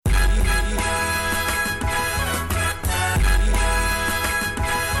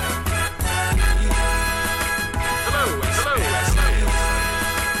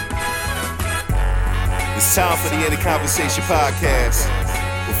It's time for the End of Conversation podcast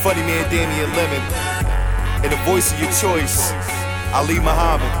with funny man Damian Lemon and the voice of your choice, Ali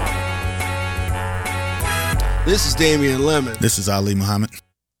Muhammad. This is Damian Lemon. This is Ali Muhammad.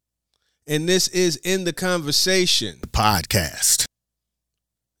 And this is In the Conversation, The podcast.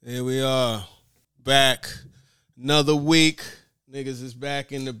 Here we are, back. Another week. Niggas is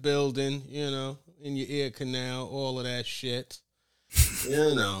back in the building, you know, in your ear canal, all of that shit.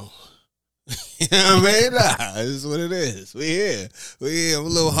 You know. You know what I mean? Nah, this is what it is. We here. I'm a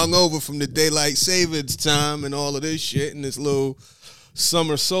little hungover from the daylight savings time and all of this shit and this little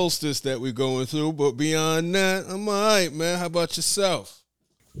summer solstice that we're going through. But beyond that, I'm all right, man. How about yourself?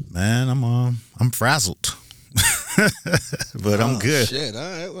 Man, I'm frazzled. But I'm good. Shit, all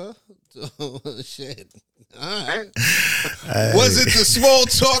right, well, shit. All right. Wasn't the small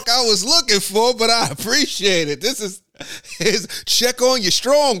talk I was looking for, but I appreciate it. This is check on your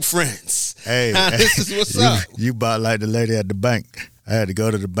strong friends. Hey, this is what's up. You bought like the lady at the bank. I had to go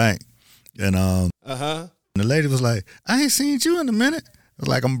to the bank, and the lady was like, "I ain't seen you in a minute." I was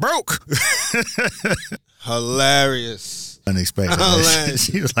like, "I'm broke." Hilarious. Unexpected.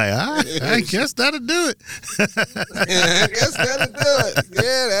 She was like, I guess that'll do it. Yeah, I guess that'll do it.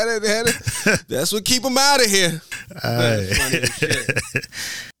 Yeah, that's what keep them out of here. That's funny as shit.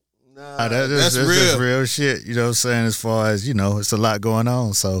 That's real. That's real shit. You know what I'm saying? As far as, you know, it's a lot going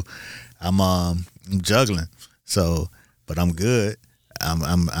on. So I'm juggling. So, but I'm good.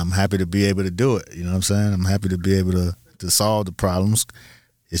 I'm happy to be able to do it. You know what I'm saying? I'm happy to be able to solve the problems.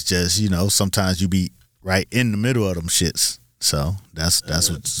 It's just, you know, sometimes you be right in the middle of them shits. So that's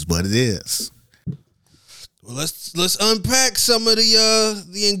what it is. Well, let's unpack some of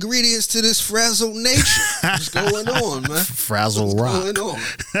the ingredients to this frazzled nature. What's going on, man? Frazzle rock. What's going on?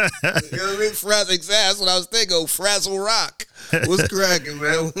 You know what I mean? Frazzle, exactly. That's what I was thinking. Frazzle rock. What's cracking,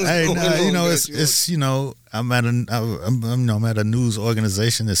 man? You know, it's you know, I'm at a news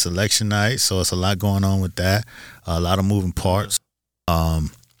organization. It's election night, so it's a lot going on with that. A lot of moving parts.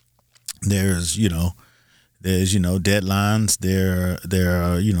 There's deadlines. There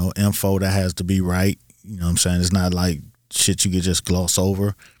are, you know, info that has to be right. You know what I'm saying? It's not like shit you could just gloss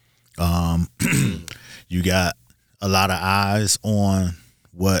over. You got a lot of eyes on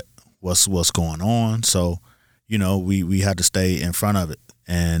what's going on. So, you know, we had to stay in front of it.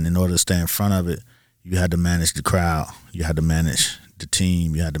 And in order to stay in front of it, you had to manage the crowd. You had to manage the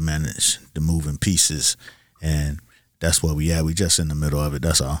team. You had to manage the moving pieces. And that's where we at. We just in the middle of it.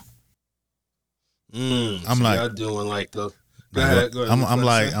 That's all. I'm like, y'all doing like the. Go ahead.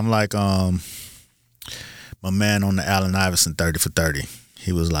 I'm like my man on the Allen Iverson 30 for 30.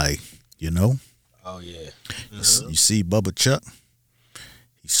 He was like, you know. Oh yeah. Mm-hmm. You see Bubba Chuck?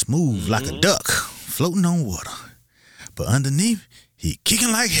 He's smooth like a duck, floating on water, but underneath he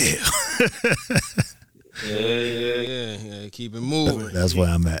kicking like hell. Yeah. Keep it moving. That's where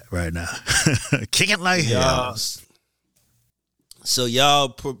I'm at right now. Kicking like hell. So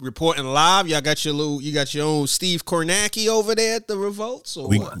y'all reporting live? Y'all got your own Steve Kornacki over there at the Revolts? Or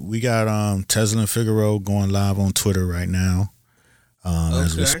we got Tesla and Figaro going live on Twitter right now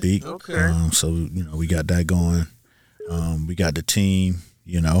as we speak. Okay. So you know we got that going. We got the team,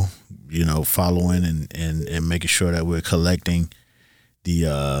 you know, following and making sure that we're collecting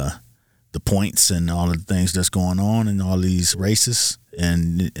the points and all of the things that's going on in all these races,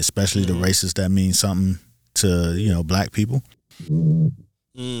 and especially the races that mean something to, you know, black people.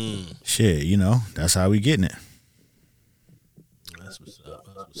 Shit, you know, that's how we getting it. That's what's up.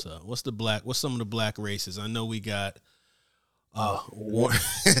 What's some of the black races? I know we got I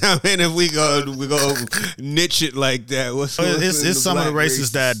mean, if we go niche it like that, it's some of the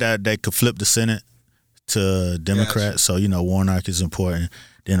races that could flip the Senate to Democrats. Gotcha. So, you know, Warnock is important.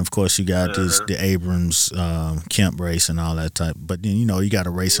 Then of course you got the Abrams Kemp race and all that type. But then, you know, you got a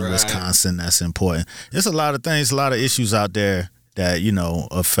race in Wisconsin that's important. There's a lot of things, a lot of issues out there that, you know,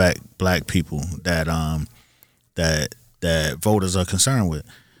 affect black people that voters are concerned with.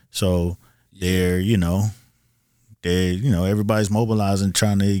 So everybody's mobilizing,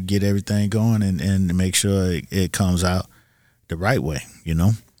 trying to get everything going and make sure it comes out the right way, you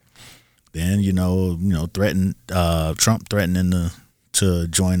know. Then, Trump threatening to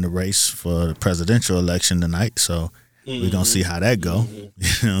join the race for the presidential election tonight. So we're going to see how that go. You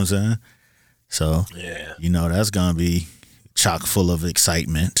know what I'm saying? So, you know, that's going to be chock full of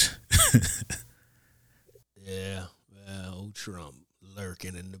excitement. Old Trump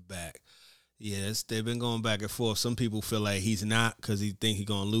lurking in the back. Yes, they've been going back and forth. Some people feel like he's not because he think he's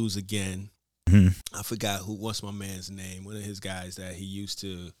going to lose again. Mm-hmm. I forgot what's my man's name? One of his guys that he used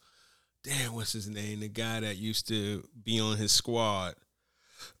to, what's his name? The guy that used to be on his squad.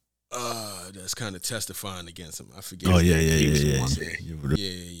 That's kind of testifying against him. I forget. Oh yeah.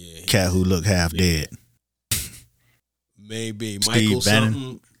 Cat who looked half dead. Maybe Steve Michael Bannon?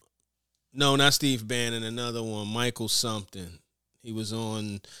 something. No, not Steve Bannon. Another one, Michael something. He was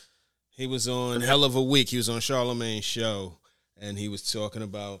on Hell of a Week. He was on Charlemagne's show, and he was talking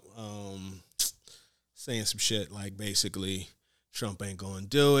about saying some shit like basically Trump ain't gonna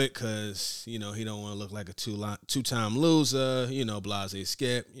do it because he don't want to look like a two-time loser. Blase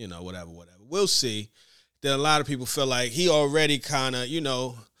Skip. Whatever. We'll see. That a lot of people feel like he already kind of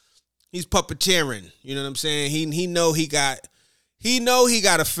he's puppeteering. You know what I'm saying? He know he got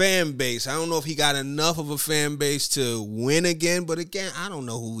a fan base. I don't know if he got enough of a fan base to win again, but again, I don't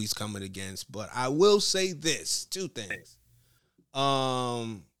know who he's coming against. But I will say this: 2 things.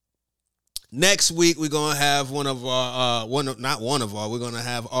 Next week we're gonna have we're gonna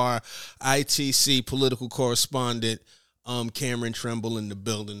have our ITC political correspondent, Cameron Trimble, in the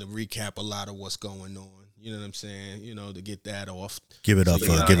building to recap a lot of what's going on. You know what I'm saying? To get that off. Give it up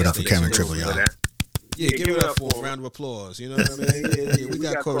for Cameron Trimble, y'all. Yeah, give it up for a round of applause. You know what I mean? Yeah. We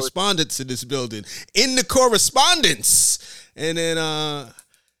got correspondents in this building. In the correspondence. And then I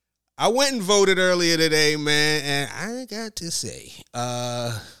went and voted earlier today, man, and I got to say,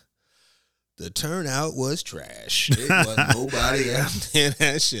 the turnout was trash. It was nobody out there.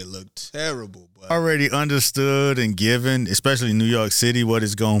 That shit looked terrible. But already understood and given, especially New York City, what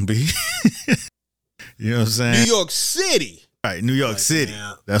it's going to be. You know what I'm saying? New York City. Right, New York City.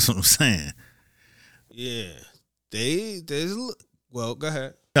 Now, that's what I'm saying. Yeah. Well, go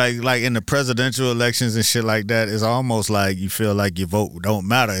ahead. Like in the presidential elections and shit like that, it's almost like you feel like your vote don't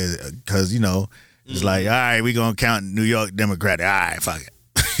matter because, it's like, all right, we going to count New York Democratic. All right, fuck it.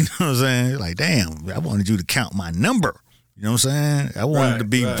 You know what I'm saying? Like, damn, I wanted you to count my number. You know what I'm saying? I wanted to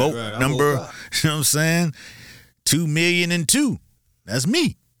be vote number, you know what I'm saying? 2,000,002. That's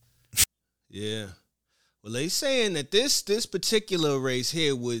me. Yeah. Well, they saying that this particular race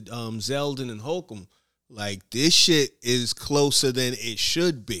here with Zeldin and Holcomb, like this shit is closer than it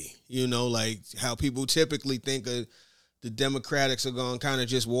should be. Like how people typically think of the Democrats are going to kind of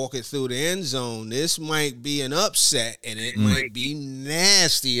just walk it through the end zone. This might be an upset, and it might be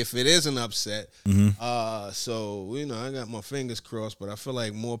nasty if it is an upset. Mm-hmm. So, I got my fingers crossed, but I feel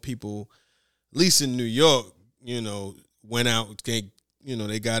like more people, at least in New York, went out, they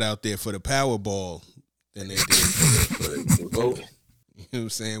got out there for the Powerball than they did for the vote. You know what I'm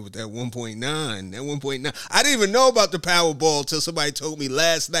saying? With that 1.9. That 1.9. I didn't even know about the Powerball until somebody told me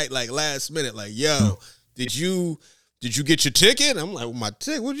last night, like last minute, like, yo, did you get your ticket? I'm like, well, my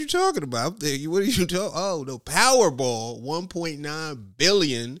ticket? What are you talking about? What are you talking? Oh, the Powerball, 1.9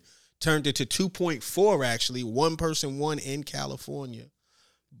 billion turned into 2.4 actually. One person won in California.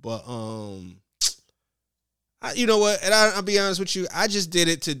 But you know what? And I'll be honest with you, I just did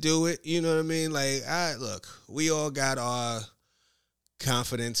it to do it. You know what I mean? Like, look, we all got our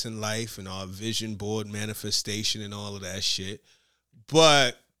confidence in life and our vision board manifestation and all of that shit.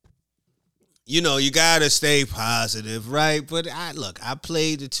 But you gotta stay positive, right? But I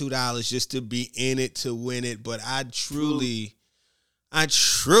played the $2 just to be in it to win it, but I truly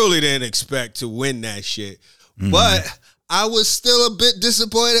didn't expect to win that shit. Mm-hmm. But I was still a bit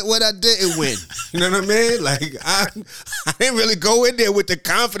disappointed when I didn't win. You know what I mean? Like I didn't really go in there with the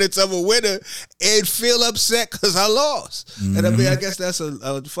confidence of a winner and feel upset because I lost. Mm-hmm. And I mean, I guess that's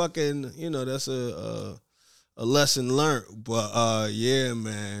a fucking, that's a lesson learned. But yeah,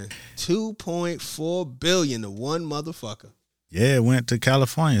 man, 2.4 billion to one motherfucker. Yeah, it went to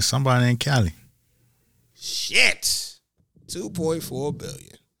California. Somebody in Cali. Shit, 2.4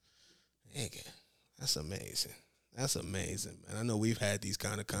 billion. Nigga, that's amazing. That's amazing, man. I know we've had these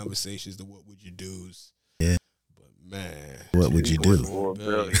kind of conversations. The what would you do's? Yeah, but man, what would you do?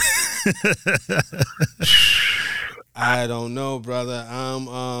 I don't know, brother. I'm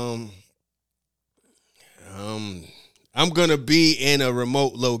gonna be in a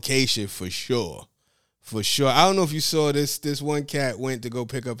remote location for sure. For sure. I don't know if you saw this. This one cat went to go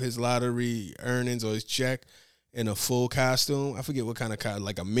pick up his lottery earnings or his check in a full costume. I forget what kind of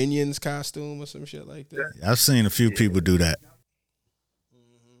like a Minions costume or some shit like that. I've seen a few people do that.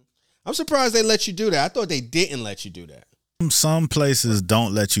 Mm-hmm. I'm surprised they let you do that. I thought they didn't let you do that. Some places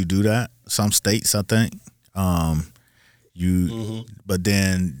don't let you do that. Some states, I think. But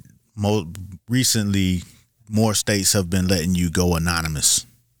then recently, more states have been letting you go anonymous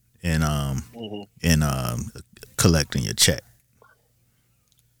in collecting your check. I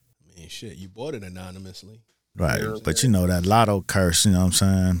mean, shit, you bought it anonymously. Right, but that lotto curse, you know what I'm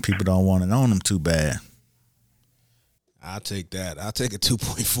saying? People don't want to own them too bad. I'll take that. I'll take a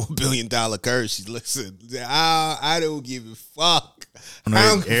 $2.4 billion curse. Listen, I don't give a fuck.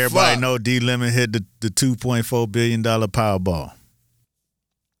 Everybody know D-Lemon hit the $2.4 billion Powerball.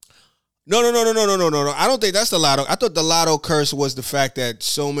 No. I don't think that's the lotto. I thought the lotto curse was the fact that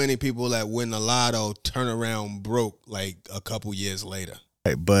so many people that win the lotto turn around broke like a couple years later.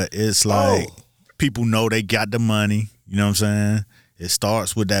 But it's like people know they got the money. You know what I'm saying? It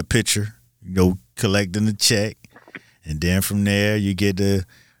starts with that picture, collecting the check. And then from there, you get to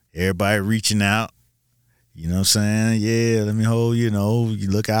everybody reaching out. You know what I'm saying? Yeah, let me hold, you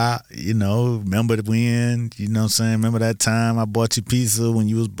look out, remember the win. You know what I'm saying? Remember that time I bought you pizza when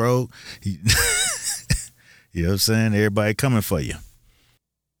you was broke? You know what I'm saying? Everybody coming for you.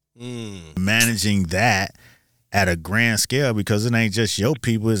 Managing that at a grand scale, because it ain't just your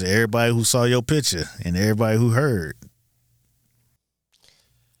people, it's everybody who saw your picture and everybody who heard.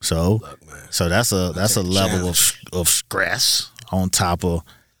 So, that's a level of stress on top of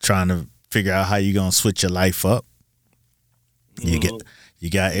trying to figure out how you gonna switch your life up. You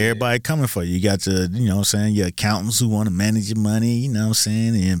got everybody coming for you. You got your accountants who want to manage your money.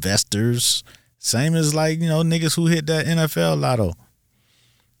 The investors. Same as niggas who hit that NFL lotto.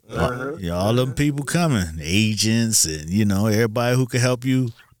 All them people coming, agents and everybody who can help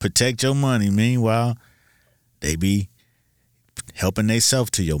you protect your money. Meanwhile, they be helping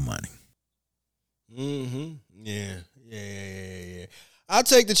themselves to your money. Yeah. I'll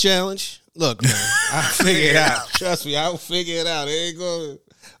take the challenge. Look, man, I'll figure it out. Trust me, I'll figure it out.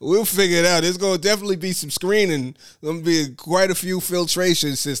 We'll figure it out. There's going to definitely be some screening. There's going to be quite a few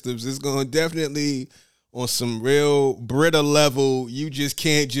filtration systems. It's going to definitely, on some real Brita level, you just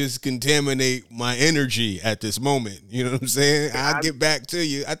can't just contaminate my energy at this moment. You know what I'm saying? I'll get back to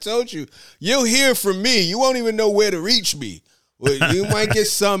you. I told you, you'll hear from me. You won't even know where to reach me. You might get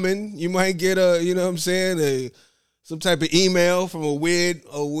summoned. You might get some type of email from a weird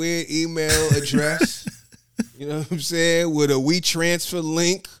email address. You know what I'm saying? With a WeTransfer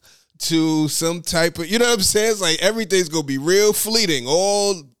link to some type of, you know what I'm saying? It's like everything's going to be real fleeting.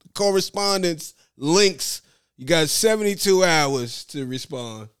 All correspondence links. You got 72 hours to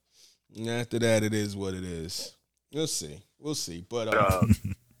respond. And after that, it is what it is. We'll see. But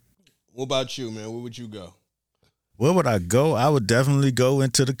what about you, man? Where would you go? Where would I go? I would definitely go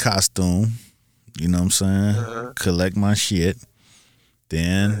into the costume. You know what I'm saying? Collect my shit.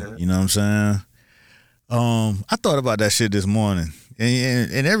 Then, you know what I'm saying? I thought about that shit this morning.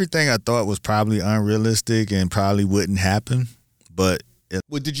 And everything I thought was probably unrealistic and probably wouldn't happen. But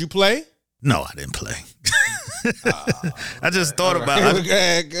did you play? No, I didn't play. I just thought about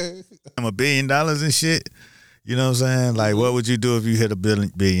it. I'm $1 billion and shit. You know what I'm saying? Like, what would you do if you hit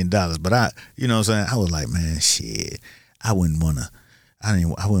 $1 billion? But you know what I'm saying? I was like, man, shit. I wouldn't want to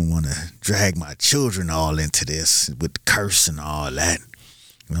drag my children all into this with the curse and all that.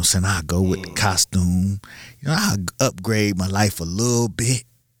 You know what I'm saying? I'll go with the costume. I'll upgrade my life a little bit.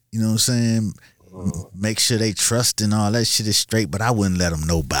 You know what I'm saying? Make sure they trust and all that shit is straight, but I wouldn't let them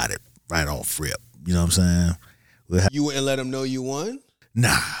know about it right off rip. You know what I'm saying? You wouldn't let them know you won?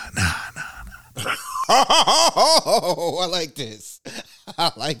 Nah. Oh, I like this.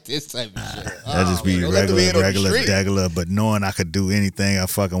 I like this type of shit. That just be regular, but knowing I could do anything I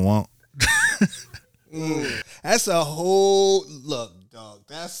fucking want. That's a whole look, dog.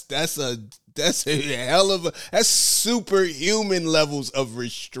 That's a hell of that's superhuman levels of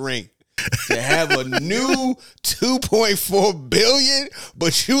restraint. To have a new 2.4 billion,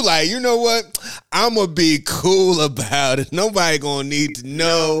 but you like, you know what? I'm gonna be cool about it. Nobody gonna need to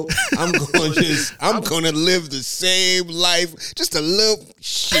know. I'm gonna live the same life, just a little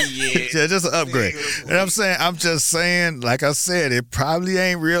shit. Yeah, just an upgrade. And I'm just saying, like I said, it probably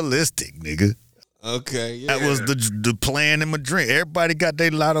ain't realistic, nigga. Okay, yeah. That was the plan in my dream. Everybody got their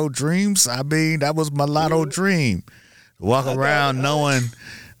lotto dreams. I mean, that was my lotto dream. Walk around knowing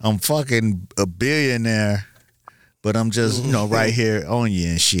I'm fucking a billionaire, but I'm just, right here on you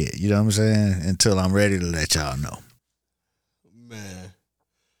and shit. You know what I'm saying? Until I'm ready to let y'all know. Man,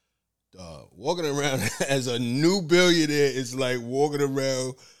 walking around as a new billionaire is like walking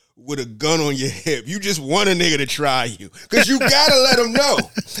around with a gun on your hip. You just want a nigga to try you. Because you gotta let them know.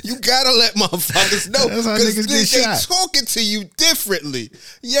 You gotta let motherfuckers know. Because they talking to you differently.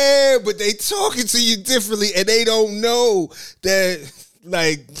 Yeah, but they talking to you differently and they don't know that...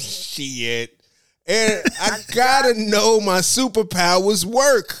 Like, shit. And I gotta know my superpowers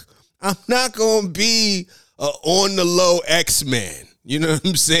work. I'm not gonna be a on the low X-Man. You know what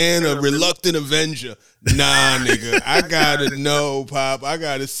I'm saying? A reluctant Avenger. Nah, nigga. I gotta know, Pop. I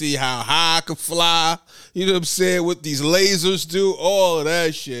gotta see how high I can fly. You know what I'm saying? What these lasers do. All of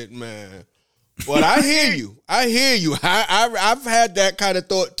that shit, man. But I hear you. I've had that kind of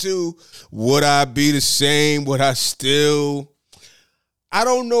thought too. Would I be the same? Would I still? I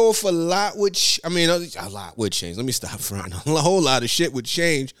don't know if a lot would. A lot would change. Let me stop fronting. A whole lot of shit would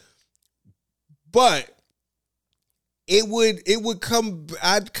change, but it would come.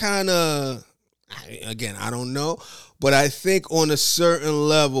 I'd kind of. Again, I don't know, but I think on a certain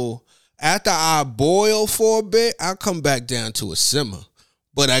level, after I boil for a bit, I'll come back down to a simmer.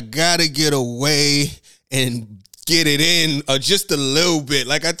 But I gotta get away and get it in just a little bit.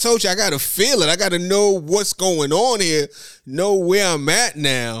 Like I told you, I gotta feel it. I gotta know what's going on here, know where I'm at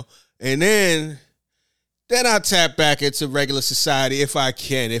now, and then I'll tap back into regular society if I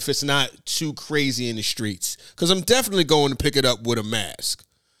can, if it's not too crazy in the streets. Because I'm definitely going to pick it up with a mask.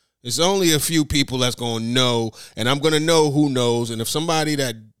 There's only a few people that's going to know, and I'm going to know who knows. And if somebody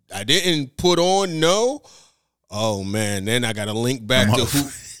that I didn't put on know, oh man, then I got to link back to who.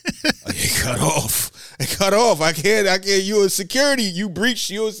 It cut off. I can't. You're a security. You breached.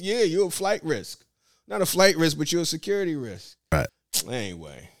 You're a flight risk. Not a flight risk, but you're a security risk. Right.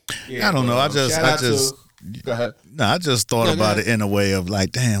 Anyway. Yeah, I don't know. I just go ahead. No, I just thought about it in a way of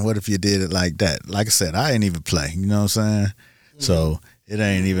like, damn, what if you did it like that? Like I said, I ain't even play. You know what I'm saying? Mm-hmm. So it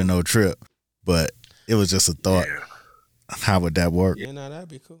ain't even no trip. But it was just a thought. Yeah. How would that work? Yeah, no, that'd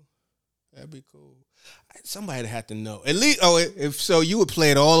be cool. Somebody had to know. At least, if so, you would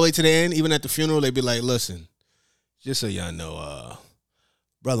play it all the way to the end. Even at the funeral, they'd be like, listen, just so y'all know,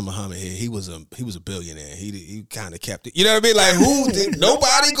 Brother Muhammad here, he was a billionaire. He kind of kept it. You know what I mean? Like, who did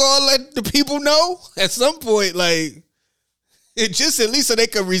nobody gonna let the people know at some point? Like, it just at least so they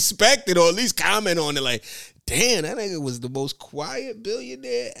could respect it or at least comment on it. Like, damn, that nigga was the most quiet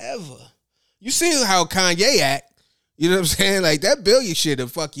billionaire ever. You see how Kanye act? You know what I'm saying? Like, that billion shit will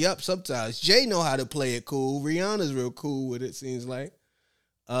fuck you up sometimes. Jay know how to play it cool. Rihanna's real cool with it. Seems like.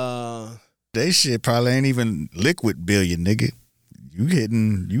 They shit probably ain't even liquid billion, nigga. You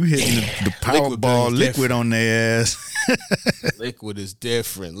hitting the Powerball liquid on their ass. Liquid is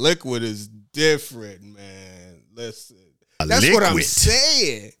different, man. Listen. That's what I'm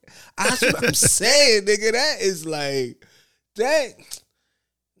saying. Nigga. That is like that.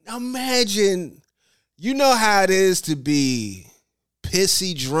 Imagine, you know how it is to be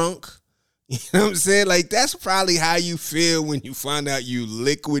pissy drunk. You know what I'm saying? Like, that's probably how you feel when you find out you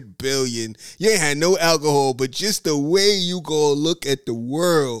liquid billion. You ain't had no alcohol, but just the way you go look at the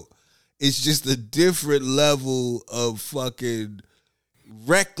world is just a different level of fucking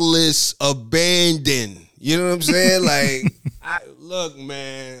reckless abandon. You know what I'm saying? Like, look,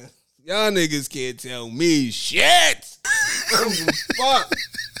 man, y'all niggas can't tell me shit. Fuck.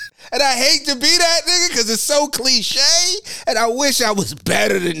 And I hate to be that nigga because it's so cliche, and I wish I was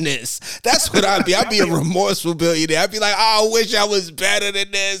better than this. That's what I'd be. I'd be a remorseful billionaire. I'd be like, oh, I wish I was better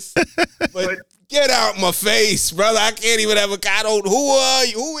than this. But get out my face, brother. I can't even have a guy. Who are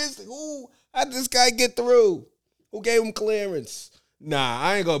you? Who? How did this guy get through? Who gave him clearance? Nah,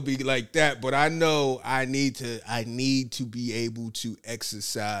 I ain't gonna be like that. But I know I need to be able to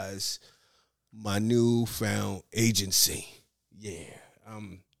exercise my newfound agency. Yeah.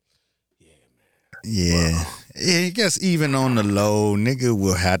 Yeah. I guess even on the low, nigga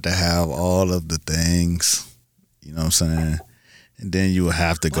will have to have all of the things. You know what I'm saying? And then you will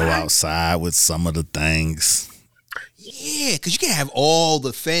have to go outside with some of the things. Yeah, because you can have all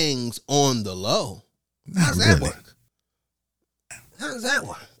the things on the low. How does that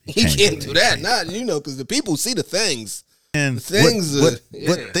work? You can't do that. Not, because the people see the things. And the things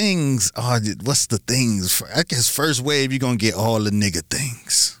what things are, what's the things? I guess first wave, you're going to get all the nigga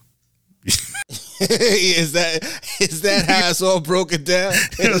things. Is that how it's all broken down?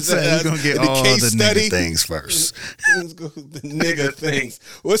 You know what I'm saying? You're gonna get all the nigga things first. The nigga things.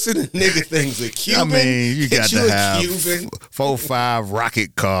 What's in the nigga things? A Cuban? I mean, you got to have 4-5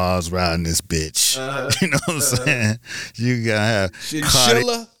 rocket cars riding this bitch. You know what I'm saying? You gotta have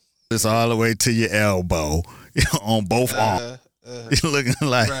chinchilla. It's all the way to your elbow, on both arms. You're looking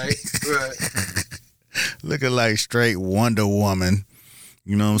like looking like straight Wonder Woman.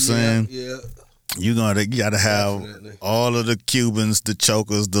 You know what I'm saying? Yeah. You gotta have all of the Cubans, the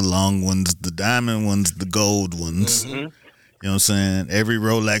chokers, the long ones, the diamond ones, the gold ones. Mm-hmm. You know what I'm saying? Every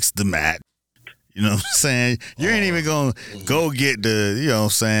Rolex, the mat. You know what I'm saying? You ain't even gonna go get the, you know what I'm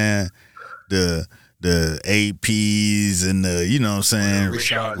saying, the APs and the, you know what I'm saying,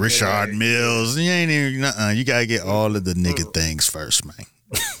 Richard Milles. You ain't even, you gotta get all of the nigga things first, man.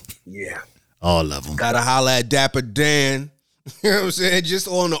 Yeah. All of them. Gotta holler at Dapper Dan. You know what I'm saying? Just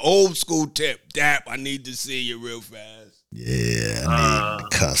on the old school tip. Dap, I need to see you real fast. Yeah, I need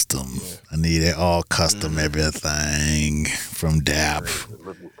custom. Yeah. I need it all custom everything from Dap.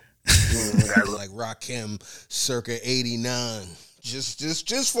 Like Rakim circa 89.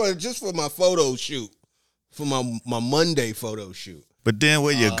 Just for my photo shoot. For my Monday photo shoot. But then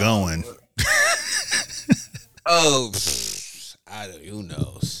where you going? Who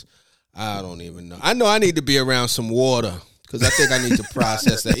knows? I don't even know. I know I need to be around some water because I think I need to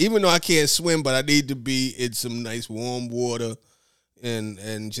process that. Even though I can't swim, but I need to be in some nice warm water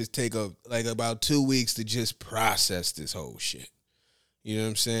and just take about 2 weeks to just process this whole shit. You know what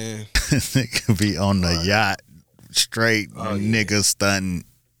I'm saying? It could be on the yacht, straight nigga stunting.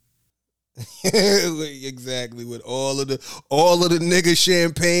 Exactly, with all of the nigga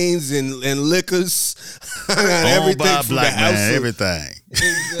champagnes and liquors. I got everything from the house. Everything.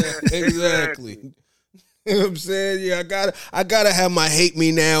 Exactly. You know what I'm saying? Yeah, I gotta have my hate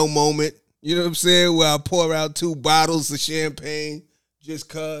me now moment. You know what I'm saying? Where I pour out 2 bottles of champagne just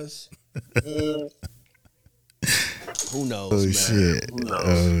cause. Who knows, man? Shit. Who knows?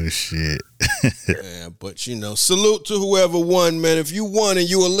 Oh, shit. Yeah, but, salute to whoever won, man. If you won and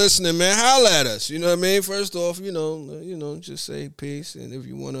you were listening, man, holla at us. You know what I mean? First off, just say peace. And if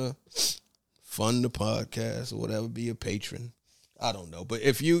you want to fund the podcast or whatever, be a patron. I don't know. But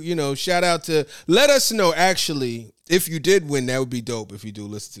if you, shout out to, let us know, actually, if you did win, that would be dope if you do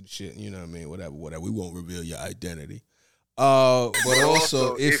listen to the shit. You know what I mean? Whatever. We won't reveal your identity. But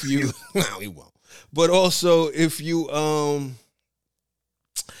also, if you, no, we won't. But also, if you were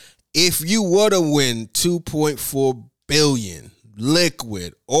to win $2.4 billion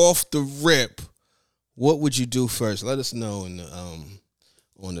liquid off the rip, what would you do first? Let us know in the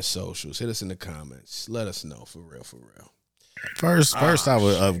on the socials. Hit us in the comments. Let us know for real. First, I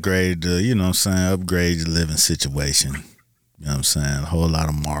would upgrade the, upgrade the living situation. You know what I'm saying? A whole lot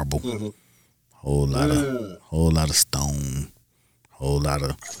of marble, whole lot of stone. Whole lot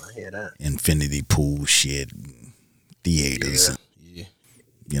of infinity pool shit, theaters. Yeah.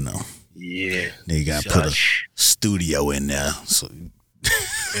 Yeah. They got to put a studio in there. So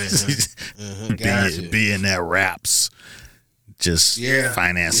be in there raps. Just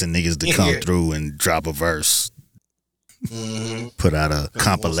financing niggas to come through and drop a verse. Put out a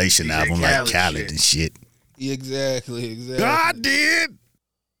compilation album like Khaled and shit. Exactly. God did.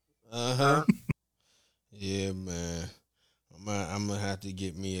 Yeah, man. I'm gonna have to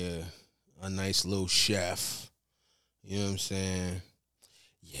get me a nice little chef. You know what I'm saying?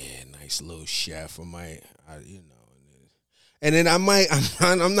 Yeah, nice little chef. And then I'm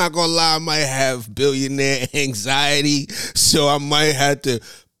not gonna lie, I might have billionaire anxiety, so I might have to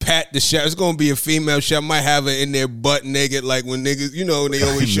pat the chef. It's gonna be a female chef. I might have her in there butt naked, like when niggas, they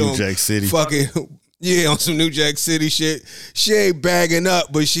always show New Jack City. Fucking on some New Jack City shit. She ain't bagging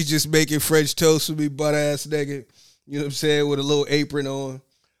up, but she just making French toast for me, butt ass naked. You know what I'm saying? With a little apron on.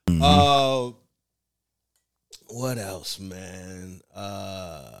 What else, man?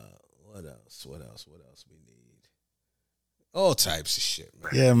 What else we need? All types of shit,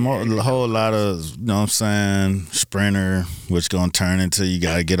 man. Yeah, a whole lot of, Sprinter, which gonna turn into you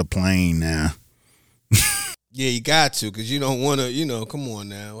gotta get a plane now. Yeah, you got to, because you don't want to, come on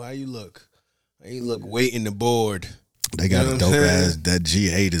now. How you look waiting to board. They got a dope ass, that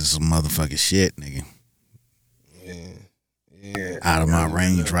G8 is some motherfucking shit, nigga. Yeah. Out of my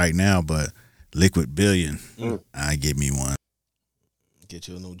range right now, but liquid billion, I give me one. Get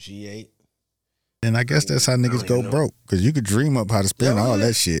you a little G8. And I guess that's how niggas go broke, because you could dream up how to spend all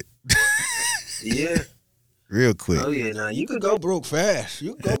that shit. Yeah. Real quick. Oh, yeah, now you could go broke fast.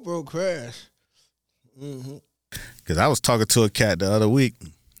 Because I was talking to a cat the other week,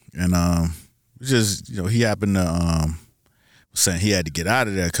 and he happened to saying he had to get out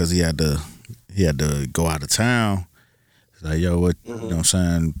of there because he had to go out of town. Like, yo, what, you know what I'm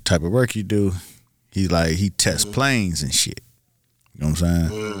saying, type of work you do? He tests planes and shit. You know what I'm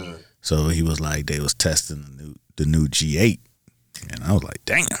saying? So he was like, they was testing the new G8. And I was like,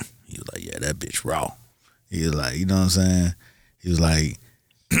 damn. He was like, yeah, that bitch raw. He was like, you know what I'm saying? He was like,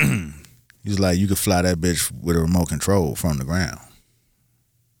 you could fly that bitch with a remote control from the ground.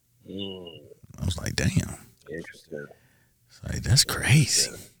 I was like, damn. Interesting. It's like, that's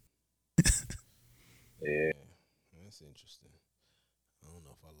crazy. Yeah. Interesting. I don't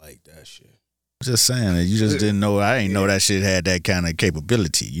know if I like that shit. Just saying that you just didn't know. I ain't know that shit had that kind of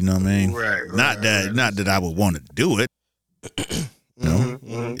capability. You know what I mean? Right. Not that I would want to do it.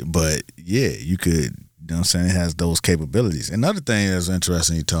 But yeah, you could. You know what I'm saying? It has those capabilities. Another thing that's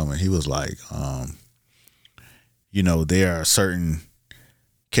interesting, he told me, he was like, there are certain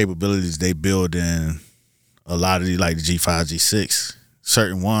capabilities they build in a lot of the, like the G5, G6.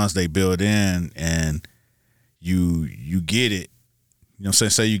 Certain ones they build in, and you get it. You know what I'm saying?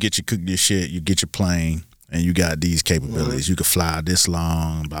 Say you get your shit, you get your plane, and you got these capabilities. You can fly this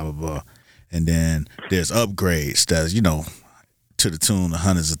long, blah, blah, blah. And then there's upgrades that's, to the tune of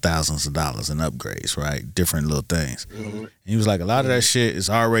hundreds of thousands of dollars in upgrades, right? Different little things. And he was like, a lot of that shit is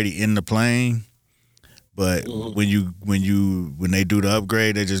already in the plane, but when they do the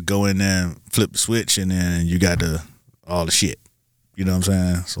upgrade, they just go in there and flip the switch, and then you got all the shit. You know what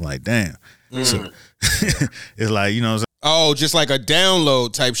I'm saying? So like, damn. So it's like, you know what I'm saying? Oh, just like a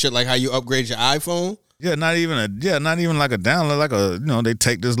download type shit, like how you upgrade your iPhone? Yeah, not even like a download, like they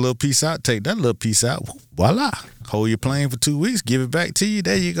take this little piece out, take that little piece out, voila. Hold your plane for 2 weeks, give it back to you,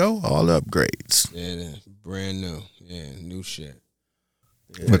 there you go, all the upgrades. Yeah, brand new. Yeah, new shit.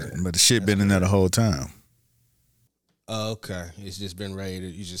 Yeah. But the shit been in there the whole time. Oh, okay. It's just been ready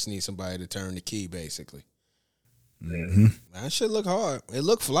you just need somebody to turn the key, basically. Mm-hmm. That shit look hard. It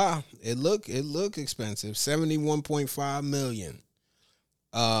look fly. It look expensive. $71.5 million.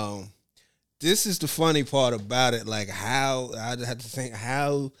 This is the funny part about it. Like how I had to think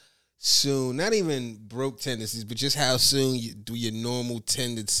how soon, not even broke tendencies, but just how soon do your normal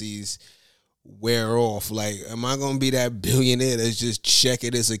tendencies wear off? Like, am I gonna be that billionaire that's just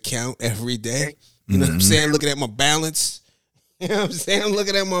checking his account every day? You know what I'm saying? Looking at my balance. You know what I'm saying? I'm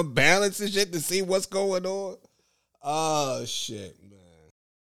looking at my balance and shit to see what's going on. Oh, shit, man.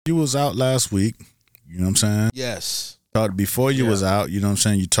 You was out last week, you know what I'm saying? Yes. Before you was out, you know what I'm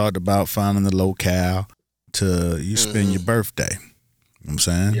saying? You talked about finding the locale to you spend your birthday. You know what I'm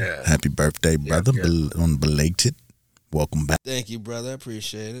saying? Yeah. Happy birthday, brother. On belated. Welcome back. Thank you, brother. I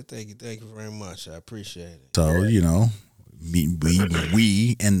appreciate it. Thank you very much. I appreciate it. So,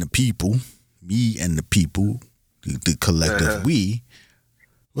 we and the people, me and the people, the collective we,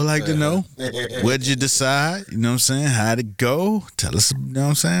 would like to know, what'd you decide? You know what I'm saying? How'd it go? Tell us, you know what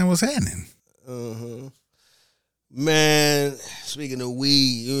I'm saying, what's happening. Man, speaking of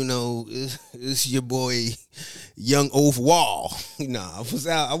weed, it's your boy, Young Oaf Wall.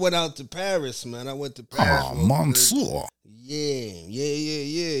 I went out to Paris, man. I went to Paris. Oh, Monsieur. Yeah.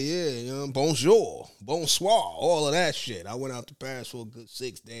 Bonjour, bonsoir, all of that shit. I went out to Paris for a good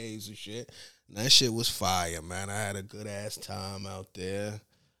 6 days and shit. And that shit was fire, man. I had a good ass time out there.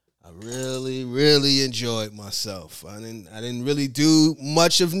 I really, really enjoyed myself. I didn't really do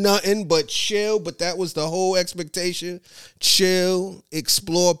much of nothing but chill, but that was the whole expectation. Chill,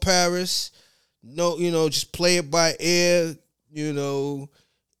 explore Paris. No, just play it by ear,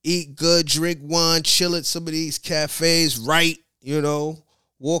 eat good, drink wine, chill at some of these cafes, write,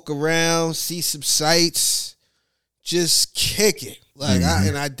 walk around, see some sights, just kick it. Like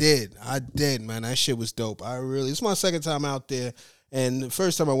I did, man. That shit was dope. It's my second time out there. And the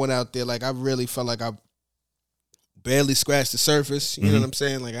first time I went out there, like, I really felt like I barely scratched the surface. You know what I'm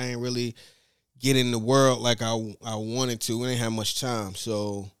saying? Like, I ain't really get in the world like I wanted to. We ain't have much time.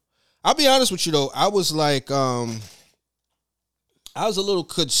 So, I'll be honest with you, though. I was like, I was a little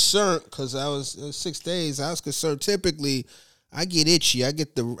concerned because it was 6 days. I was concerned. Typically, I get itchy. I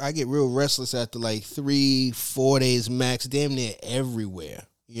get real restless after like 3-4 days max, damn near everywhere.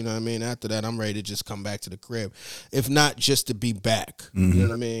 You know what I mean? After that, I'm ready to just come back to the crib. If not, just to be back. You know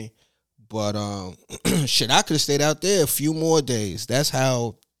what I mean? But shit, I could have stayed out there a few more days. That's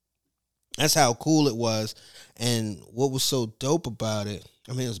how cool it was. And what was so dope about it,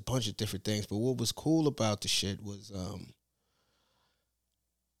 I mean, it was a bunch of different things, but what was cool about the shit was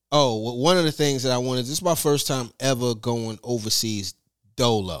one of the things that I wanted, this is my first time ever going overseas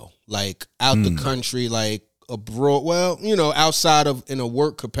dolo. Like out the country, like abroad, well, outside of in a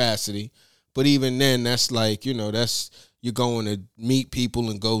work capacity, but even then, that's like, that's you're going to meet people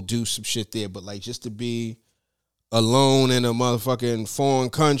and go do some shit there. But like just to be alone in a motherfucking foreign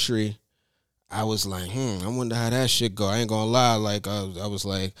country, I was like, I wonder how that shit go. I ain't gonna lie, like I was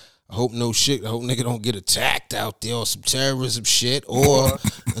like, I hope nigga don't get attacked out there or some terrorism shit, or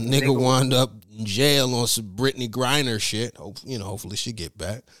a nigga wind up in jail on some Brittany Griner shit. Hopefully she get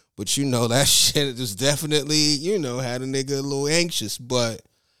back. But that shit just definitely, had a nigga a little anxious. But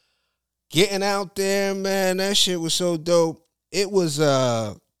getting out there, man, that shit was so dope. It was,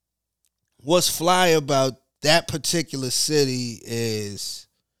 what's fly about that particular city is,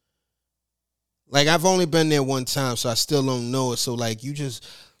 like, I've only been there one time, so I still don't know it. So, like,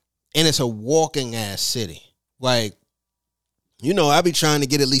 and it's a walking ass city. Like, I be trying to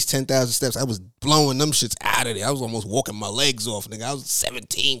get at least 10,000 steps. I was blowing them shits out of there. I was almost walking my legs off, nigga. I was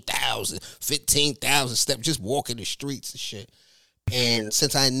 17,000, 15,000 steps just walking the streets and shit. And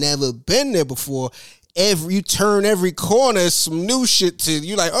since I never been there before, you turn every corner, some new shit to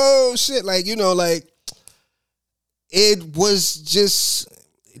you. Like, oh shit, like like it was just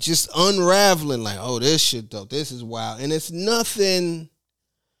unraveling. Like, oh, this shit dope. This is wild, and it's nothing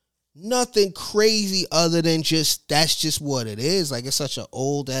Nothing crazy other than just that's just what it is. Like, it's such an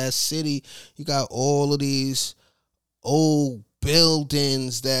old ass city. You got all of these old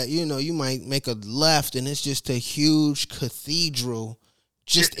buildings that, you know, you might make a left and it's just a huge cathedral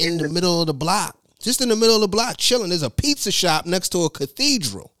just in the middle of the block. Just in the middle of the block, chilling. There's a pizza shop next to a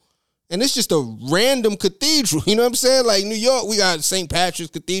cathedral. And it's just a random cathedral. You know what I'm saying? Like, New York, we got St.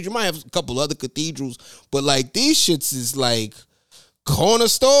 Patrick's Cathedral. Might have a couple other cathedrals. But, like, these shits is, like, corner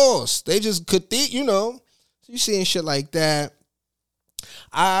stores. They just you know. You seeing shit like that.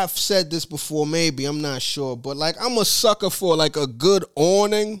 I've said this before, maybe. I'm not sure. But, like, I'm a sucker for, like, a good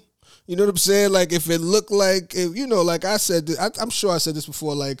awning. You know what I'm saying? Like, if it looked like, you know, like I said, I'm sure I said this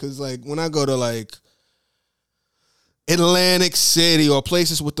before, like, because, like, when I go to, like, Atlantic City or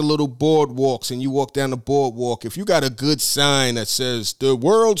places with the little boardwalks and you walk down the boardwalk, if you got a good sign that says the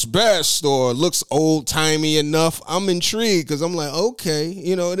world's best or looks old-timey enough, I'm intrigued because I'm like, okay,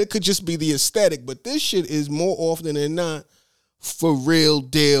 you know, it could just be the aesthetic, but this shit is more often than not for real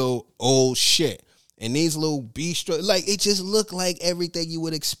deal old shit. And these little bistro, like, it just looked like everything you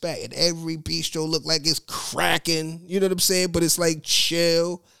would expect. And every bistro looked like it's cracking, you know what I'm saying? But it's like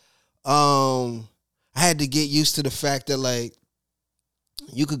chill. I had to get used to the fact that, like,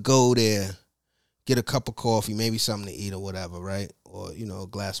 you could go there, get a cup of coffee, maybe something to eat or whatever, right? Or, you know, a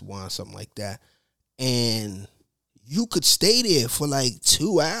glass of wine, something like that. And you could stay there for like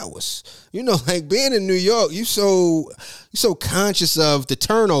 2 hours. You know, like, being in New York, you so conscious of the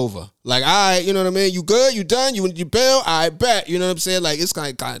turnover. Like, all right, you know what I mean? You good? You done? You bail? I bet. You know what I'm saying? Like, it's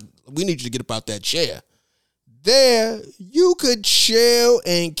kind of, we need you to get up out that chair. There, you could chill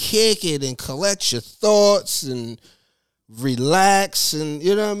and kick it and collect your thoughts and relax, and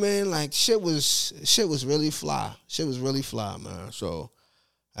you know what I mean? Like, shit was really fly. Shit was really fly, man. So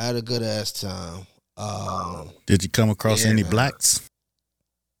I had a good ass time. Did you come across any blacks?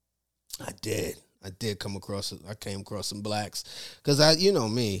 I did come across. I came across some blacks because you know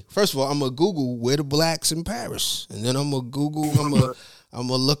me. First of all, I'm gonna Google where the blacks in Paris, and then I'm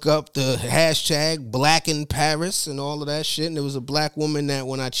gonna look up the hashtag Black in Paris and all of that shit. And there was a black woman that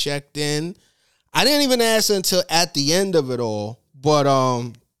when I checked in, I didn't even ask her until at the end of it all. But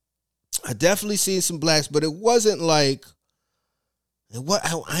I definitely seen some blacks, but it wasn't like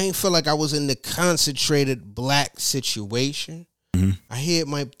I ain't feel like I was in the concentrated black situation. Mm-hmm. I hear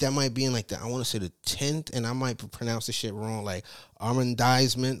that might be in like I want to say the 10th, and I might pronounce the shit wrong, like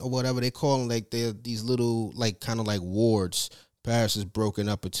arrondissement or whatever they call them. Like, they're these little, like, kind of like wards. Paris is broken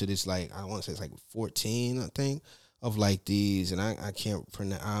up into this, like, I want to say it's like 14, I think, of like these, and I can't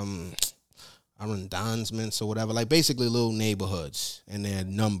pronounce arrondissements or whatever, like basically little neighborhoods, and they're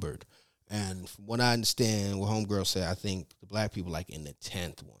numbered. And from what I understand, what homegirl said, I think the black people like in the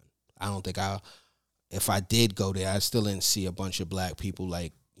 10th one. I don't think if I did go there, I still didn't see a bunch of black people,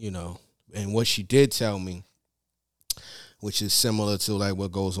 like, you know. And what she did tell me, which is similar to like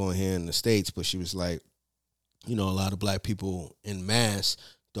what goes on here in the States, but she was like, you know, a lot of black people in mass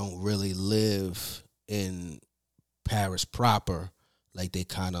don't really live in Paris proper. Like, they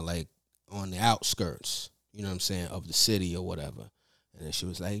kind of like on the outskirts, you know what I'm saying, of the city or whatever. And then she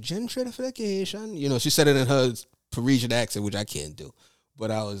was like, gentrification. You know, she said it in her Parisian accent, which I can't do. But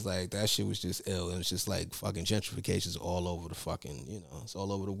I was like, that shit was just ill. And it's just like fucking gentrification's all over the fucking, you know, it's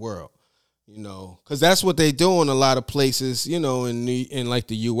all over the world. You know, because that's what they do in a lot of places, you know, in like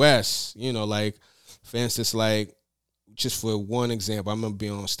the U.S., you know, like, for instance, like, just for one example, I remember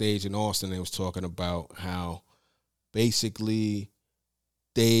being on stage in Austin, they was talking about how basically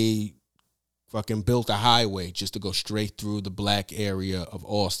they fucking built a highway just to go straight through the black area of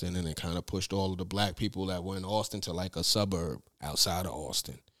Austin, and it kind of pushed all of the black people that were in Austin to like a suburb outside of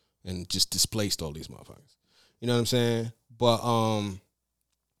Austin and just displaced all these motherfuckers. You know what I'm saying? But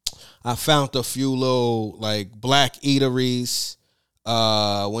I found a few little like black eateries.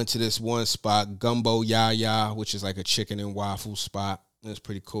 Went to this one spot, Gumbo Yaya, which is like a chicken and waffle spot. It's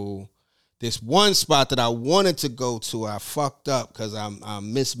pretty cool. This one spot that I wanted to go to, I fucked up because I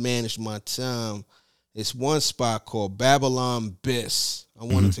mismanaged my time. This one spot called Babylon Bis. I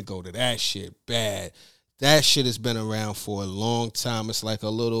wanted to go to that shit bad. That shit has been around for a long time. It's like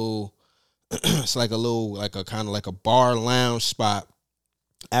like a kind of like a bar lounge spot,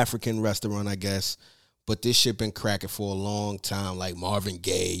 African restaurant, I guess. But this shit been cracking for a long time. Like, Marvin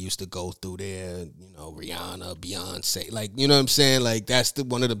Gaye used to go through there, you know, Rihanna, Beyonce. Like, you know what I'm saying? Like, that's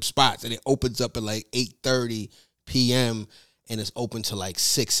one of the spots. And it opens up at like 8:30 p.m. and it's open to like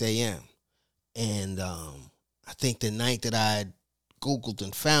 6 a.m. And I think the night that I Googled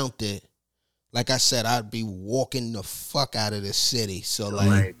and found it, like I said, I'd be walking the fuck out of the city. So,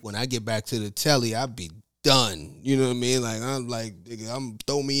 like, when I get back to the telly, I'd be done. You know what I mean? Like, I'm like, nigga,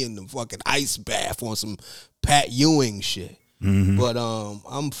 throw me in the fucking ice bath on some Pat Ewing shit. Mm-hmm. But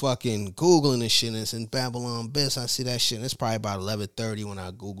I'm fucking Googling this shit, and it's in Babylon Biz. I see that shit, and it's probably about 11:30 when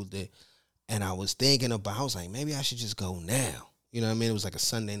I Googled it. And I was thinking about, I was like, maybe I should just go now. You know what I mean? It was like a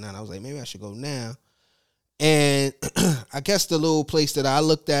Sunday night. I was like, maybe I should go now. And I guess the little place that I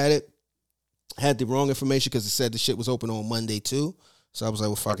looked at it had the wrong information because it said the shit was open on Monday too. So I was like,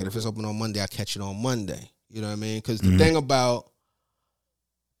 well, fuck it. If it's open on Monday, I'll catch it on Monday. You know what I mean? Because the thing about,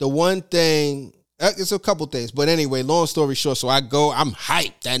 the one thing, it's a couple things. But anyway, long story short, so I'm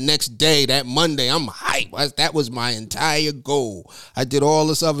hyped. That next day, that Monday, I'm hyped. That was my entire goal. I did all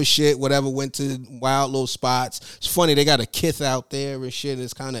this other shit, whatever, went to wild little spots. It's funny, they got a Kith out there and shit.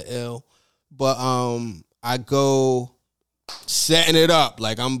 It's kind of ill. But I go setting it up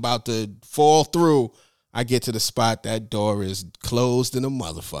like I'm about to fall through. I get to the spot, that door is closed in a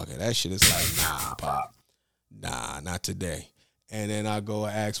motherfucker. That shit is like, nah, pop. Nah, not today. And then I go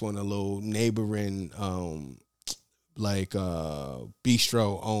ask one of the little neighboring,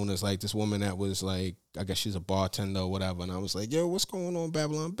 bistro owners, like this woman that was like, I guess she's a bartender or whatever. And I was like, yo, what's going on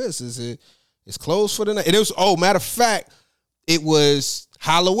Babylon Biz? It's closed for the night. And it was, matter of fact, it was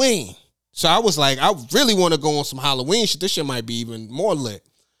Halloween. So I was like, I really want to go on some Halloween shit. This shit might be even more lit.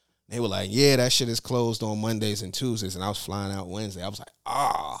 They were like, yeah, that shit is closed on Mondays and Tuesdays. And I was flying out Wednesday. I was like,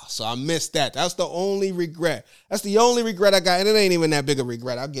 so I missed that. That's the only regret. That's the only regret I got. And it ain't even that big a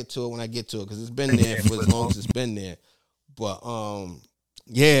regret. I'll get to it when I get to it because it's been there for as long as it's been there. But,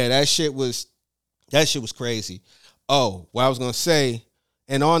 yeah, that shit was crazy. Oh, what I was going to say,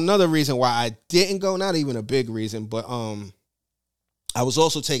 and on another reason why I didn't go, not even a big reason, but I was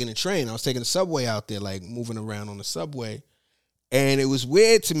also taking the train. I was taking the subway out there, like moving around on the subway. And it was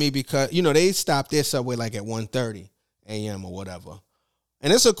weird to me because, they stopped their subway like at 1:30 a.m. or whatever.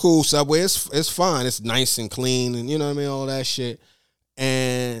 And it's a cool subway. It's fine. It's nice and clean and, you know what I mean, all that shit.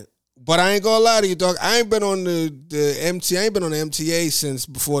 But I ain't gonna lie to you, dog. I ain't been on the MTA. I ain't been on the MTA since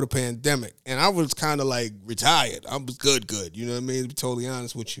before the pandemic. And I was kind of like retired. I was good. You know what I mean? To be totally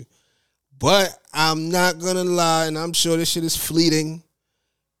honest with you. But I'm not gonna lie, and I'm sure this shit is fleeting.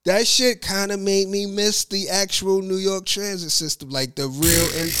 That shit kind of made me miss the actual New York transit system, like the real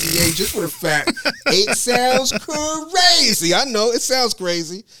MTA, just for the fact it sounds crazy. I know it sounds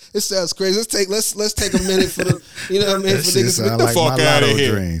crazy. Let's take a minute for the, you know what I mean, for niggas to get the fuck out of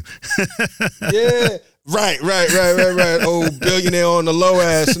here. Dream. Yeah, right. Old billionaire on the low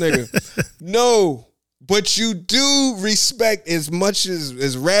ass nigga. No, but you do respect as much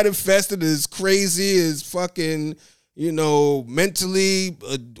as rat infested, as crazy as fucking, mentally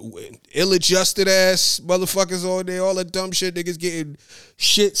ill-adjusted ass motherfuckers all day, all that dumb shit, niggas getting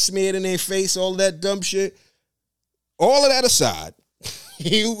shit smeared in their face, all that dumb shit. All of that aside,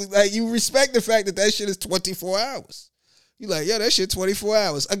 you respect the fact that shit is 24 hours. You like, yo, that shit 24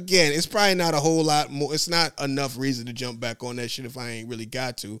 hours. Again, it's probably not a whole lot more. It's not enough reason to jump back on that shit if I ain't really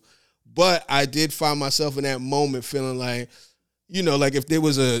got to. But I did find myself in that moment feeling like, like if there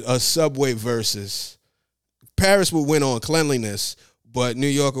was a Subway versus, Paris would win on cleanliness, but New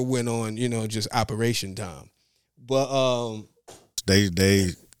York would win on, just operation time. But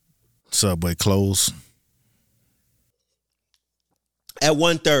they Subway closed at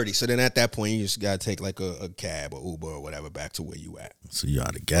 1:30. So then at that point, you just gotta take like a cab or Uber or whatever back to where you at. So you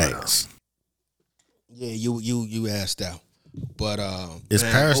out of gas. Yeah, you asked out. But is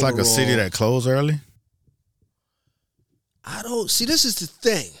Paris overall, like a city that closed early? I don't see. This is the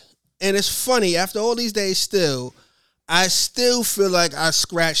thing. And it's funny, after all these days still, I still feel like I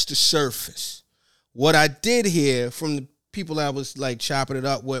scratched the surface. What I did hear from the people I was like chopping it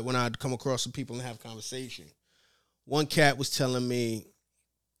up with when I'd come across some people and have conversation. One cat was telling me,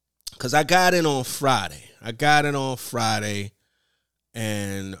 because I got in on Friday.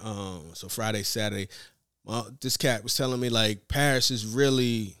 And so Friday, Saturday, this cat was telling me like Paris is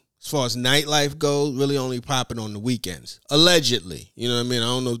really, as far as nightlife goes, really only popping on the weekends. Allegedly. You know what I mean? I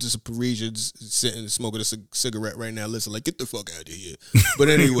don't know if this is a Parisian sitting smoking a cigarette right now. Listen, like, get the fuck out of here. But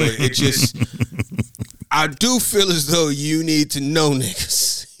anyway, it just, I do feel as though you need to know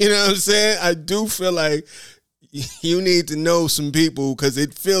niggas. You know what I'm saying? I do feel like you need to know some people because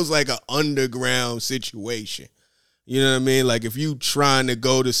it feels like an underground situation. You know what I mean? Like if you trying to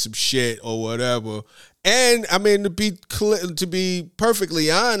go to some shit or whatever. And I mean, to be perfectly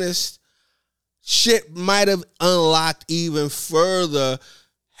honest, shit might have unlocked even further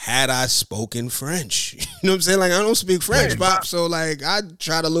had I spoken French. You know what I'm saying? Like I don't speak French, Pop. So like I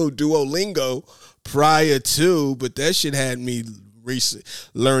tried a little Duolingo prior to, but that shit had me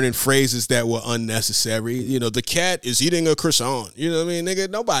learning phrases that were unnecessary. The cat is eating a croissant. You know what I mean, nigga?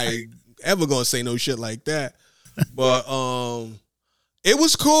 Nobody ever gonna say no shit like that. But it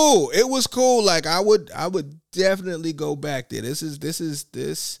was cool. It was cool. Like I would definitely go back there. This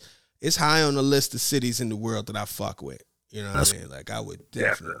it's high on the list of cities in the world that I fuck with. You know what I mean? Like I would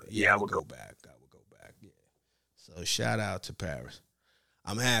definitely I would go back. I would go back. Yeah. So shout out to Paris.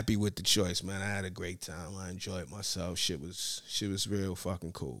 I'm happy with the choice, man. I had a great time. I enjoyed myself. Shit was real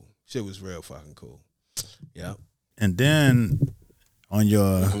fucking cool. Shit was real fucking cool. Yep. And then on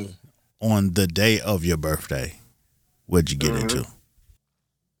the day of your birthday, what'd you get into?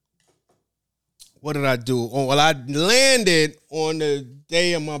 What did I do? Oh, well, I landed on the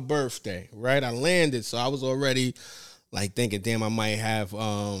day of my birthday, right? I landed, so I was already like thinking, damn, I might have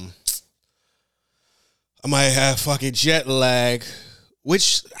fucking jet lag,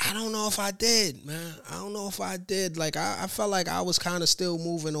 which I don't know if I did, man. I don't know if I did. Like I felt like I was kind of still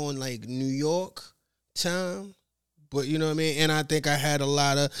moving on like New York time. But you know what I mean? And I think I had a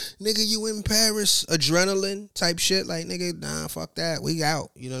lot of, nigga, you in Paris, adrenaline type shit. Like, nigga, nah, fuck that. We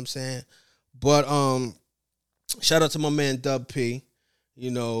out. You know what I'm saying? But shout out to my man Dub P.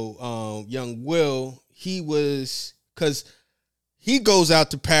 You know, young Will, because he goes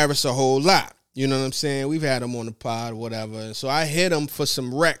out to Paris a whole lot. You know what I'm saying? We've had him on the pod, whatever. And so I hit him for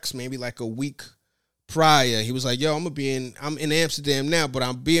some recs, maybe like a week prior. He was like, yo, I'm in Amsterdam now, but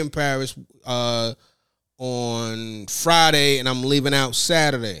I'll be in Paris on Friday, and I'm leaving out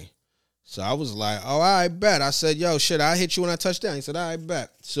Saturday. So I was like, oh, I bet. I said, yo, shit, I'll hit you when I touch down. He said, I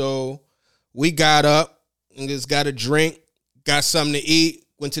bet. So we got up and just got a drink, got something to eat,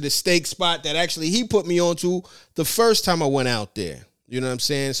 went to the steak spot that actually he put me on to the first time I went out there. You know what I'm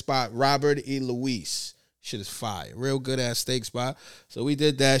saying? Spot Robert E. Luis. Shit is fire. Real good ass steak spot. So we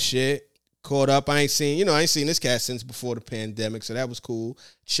did that shit. Caught up. I ain't seen this cat since before the pandemic, so that was cool.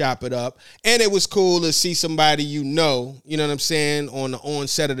 Chop it up. And it was cool to see somebody you know what I'm saying, on the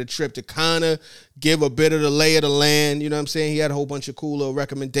onset of the trip to kind of give a bit of the lay of the land. You know what I'm saying? He had a whole bunch of cool little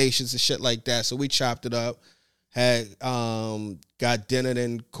recommendations and shit like that. So we chopped it up. Had got dinner,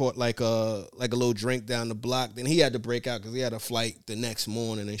 then caught like a little drink down the block. Then he had to break out because he had a flight the next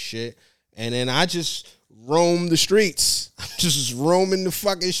morning and shit. And then I just roam the streets. I'm just roaming the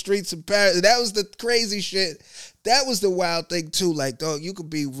fucking streets of Paris. That was the crazy shit. That was the wild thing too. Like, dog, you could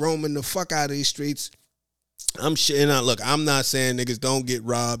be roaming the fuck out of these streets. I'm shit. Look, I'm not saying niggas don't get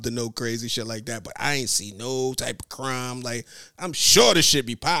robbed or no crazy shit like that, but I ain't see no type of crime. Like, I'm sure the shit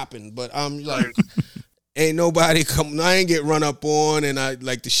be popping, but I'm like, ain't nobody come. I ain't get run up on, and I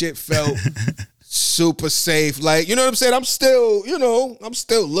like the shit felt super safe. Like, you know what I'm saying? I'm still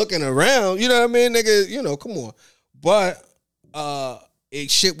looking around. You know what I mean, nigga? Come on. But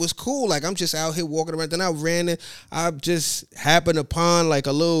shit was cool. Like, I'm just out here walking around. Then I just happened upon like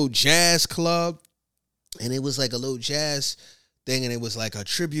a little jazz club, and it was like a little jazz thing, and it was like a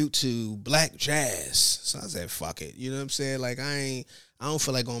tribute to black jazz. So I said, fuck it. You know what I'm saying? Like, I don't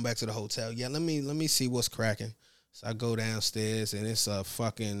feel like going back to the hotel yet. Let me see what's cracking. So I go downstairs, and it's a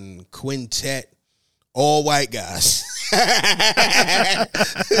fucking quintet, all white guys,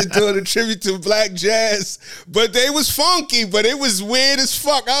 doing a tribute to black jazz. But they was funky, but it was weird as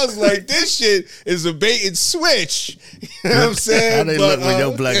fuck. I was like, this shit is a bait and switch. You know what I'm saying? How they look when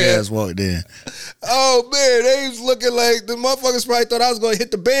your black ass walked in? Oh, man, they was looking like the motherfuckers probably thought I was going to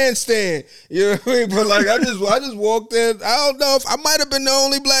hit the bandstand. You know what I mean? But, like, I just walked in. I don't know if I might have been the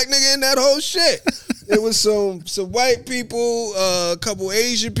only black nigga in that whole shit. It was some white people, a couple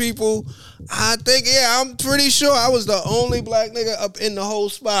Asian people. I think, I'm pretty sure I was the only black nigga up in the whole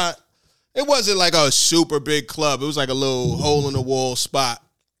spot. It wasn't like a super big club. It was like a little hole-in-the-wall spot.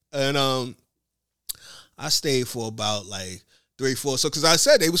 And I stayed for about like 3-4. So, because I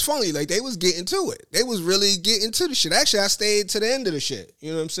said they was funny. Like, they was getting to it. They was really getting to the shit. Actually, I stayed to the end of the shit.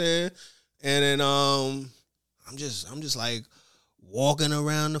 You know what I'm saying? And then I'm just like walking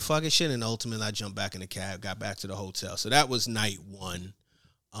around the fucking shit. And ultimately, I jumped back in the cab, got back to the hotel. So that was night one.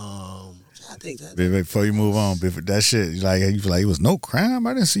 I think that before you move on, that shit, you like it was no crime.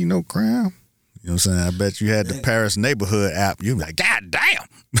 I didn't see no crime. You know what I'm saying? I bet you had the Paris neighborhood app. You like, God damn.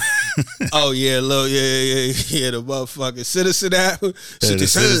 Oh yeah, the motherfucking Citizen app. The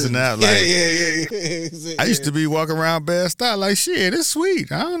Citizen app. Like, Yeah. I used to be walking around Bed-Stuy like, shit, it's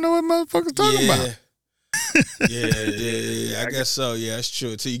sweet. I don't know what motherfuckers talking about. Yeah. I guess so. Yeah, that's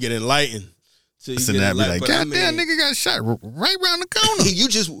true. Until you get enlightened. So that be like, God damn, nigga got shot right around the corner.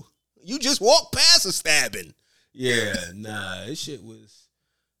 you just walked past a stabbing. Yeah, nah, that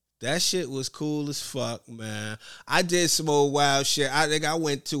shit was cool as fuck, man. I did some old wild shit. I think I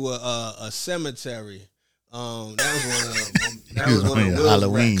went to a cemetery. That was one of the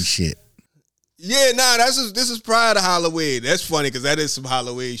Halloween Will's shit. Yeah, this is prior to Halloween. That's funny because that is some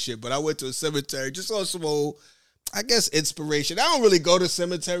Halloween shit. But I went to a cemetery just on some old, I guess, inspiration. I don't really go to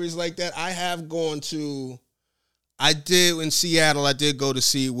cemeteries like that. I did in Seattle. I did go to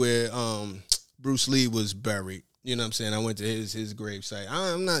see where Bruce Lee was buried. You know what I'm saying? I went to his gravesite.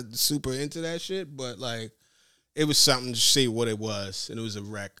 I'm not super into that shit, but like it was something to see what it was, and it was a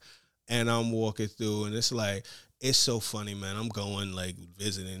wreck. And I'm walking through, and it's like it's so funny, man. I'm going like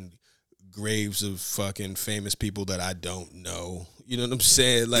visiting graves of fucking famous people that I don't know. You know what I'm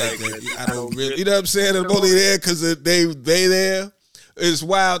saying? Like I don't really. You know what I'm saying? I'm only there because they there. It's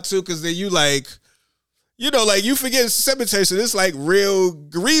wild too because then you like. You know, like you forget cemetery, so there's like real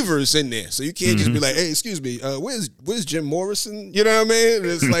grievers in there. So you can't just be like, "Hey, excuse me, where's Jim Morrison?" You know what I mean?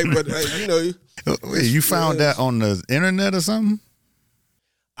 It's like, but you know, wait, you found that on the internet or something?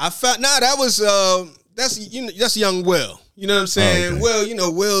 I found that was that's young Will. You know what I'm saying? Okay. Will, you know,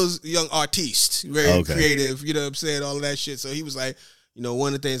 Will's a young artiste, very creative. You know what I'm saying? All of that shit. So he was like, you know,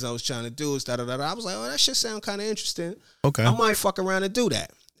 one of the things I was trying to do is da da da. I was like, oh, that shit sound kind of interesting. Okay, I might fuck around and do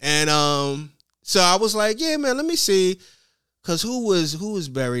that. And so I was like, yeah, man, let me see. Because who was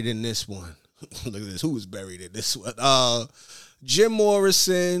buried in this one? Look at this. Who was buried in this one? Jim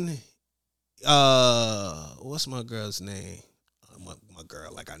Morrison. What's my girl's name? My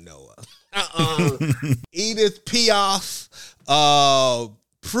girl, like I know her. Edith Piaf.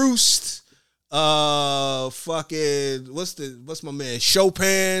 Proust. Fucking, what's my man?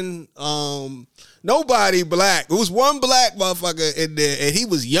 Chopin. Nobody black. It was one black motherfucker in there, and he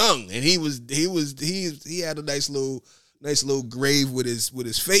was young, and he had a nice little grave with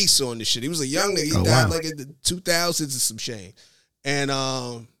his face on the shit. He was a young nigga. He died like in the 2000s or some shit. And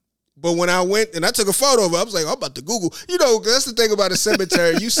but when I went and I took a photo of it, I was like, I'm about to Google. You know, that's the thing about a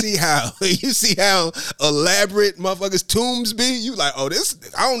cemetery. You see how elaborate motherfuckers' tombs be. You like, oh, this,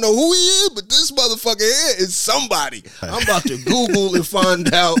 I don't know who he is, but this motherfucker here is somebody. I'm about to Google and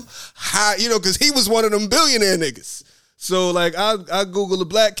find out how, you know, because he was one of them billionaire niggas. So like, I Googled the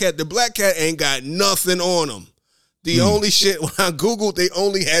Black Cat. The Black Cat ain't got nothing on him. The only shit, when I Googled, they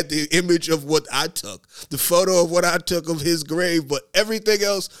only had the image of what I took, the photo of what I took of his grave, but everything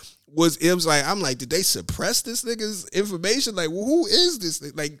else it was like, I'm like, did they suppress this nigga's information? Like, well, who is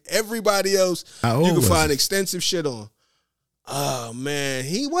this? Like, everybody else you can find extensive shit on. Oh, man,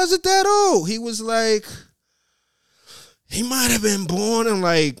 he wasn't that old. He was like, he might have been born in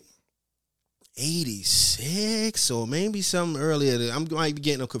like 86 or maybe something earlier. I might be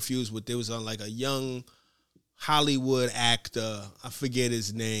getting confused with, there was like a young Hollywood actor, I forget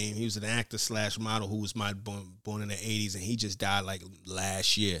his name. He was an actor / model who was born in the 80s, and he just died like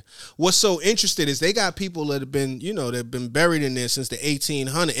last year. What's so interesting is they got people that have been, you know, they've been buried in there since the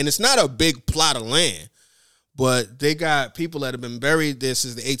 1800s, and it's not a big plot of land, but they got people that have been buried there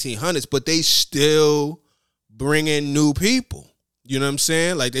since the 1800s, but they still bring in new people. You know what I'm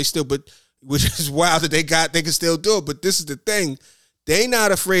saying? Like they still, but which is wild that they can still do it. But this is the thing, they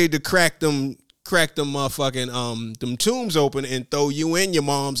not afraid to crack them motherfucking them tombs open and throw you and your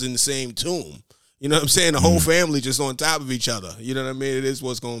moms in the same tomb. You know what I'm saying? The whole family just on top of each other. You know what I mean? It is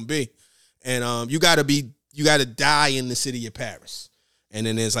what's gonna be. And you gotta die in the city of Paris. And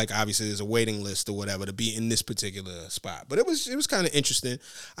then there's like, obviously there's a waiting list or whatever to be in this particular spot. But it was kind of interesting.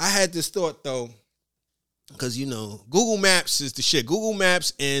 I had this thought though, because you know, Google Maps is the shit. Google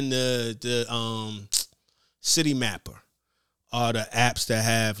Maps and the City Mapper are the apps that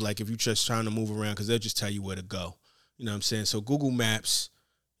have, like, if you're just trying to move around, because they'll just tell you where to go. You know what I'm saying? So Google Maps,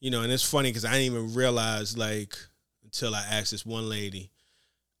 you know, and it's funny because I didn't even realize, like, until I asked this one lady,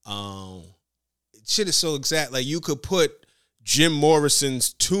 shit is so exact. Like, you could put Jim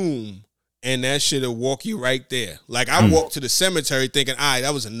Morrison's tomb, and that shit will walk you right there. Like, I walked to the cemetery thinking, all right,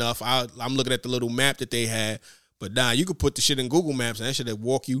 that was enough. I'm looking at the little map that they had. But nah, you could put the shit in Google Maps, and that shit will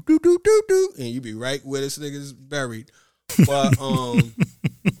walk you, and you be right where this nigga's buried. But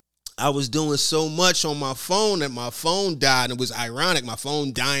I was doing so much on my phone that my phone died, and it was ironic. My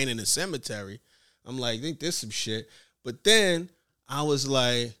phone dying in the cemetery. I'm like, I think this some shit. But then I was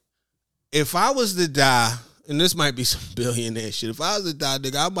like, if I was to die, and this might be some billionaire shit, if I was to die,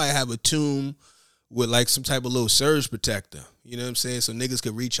 nigga, I might have a tomb with like some type of little surge protector. You know what I'm saying? So niggas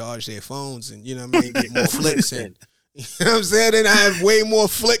could recharge their phones and, you know what I mean, get more flicks in. You know what I'm saying? Then I have way more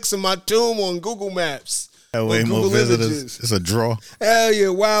flicks in my tomb on Google Maps. Way more visitors. It's a draw. Hell yeah,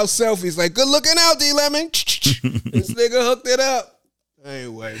 wild selfies. Like, good looking out, D-Lemon. This nigga hooked it up.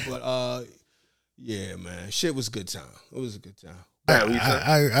 Anyway, but yeah, man, shit was a good time. It was a good time.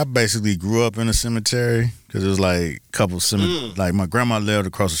 I basically grew up in a cemetery because it was like a couple like my grandma lived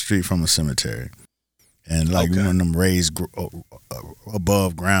across the street from a cemetery, and like one of them raised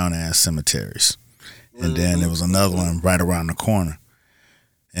above ground ass cemeteries. And then there was another one right around the corner.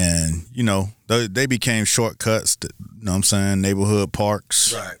 And, you know, they became shortcuts, you know what I'm saying, neighborhood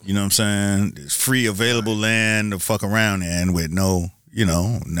parks. Right. You know what I'm saying? It's free available land to fuck around in with no, you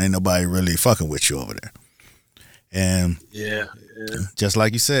know, ain't nobody really fucking with you over there. And just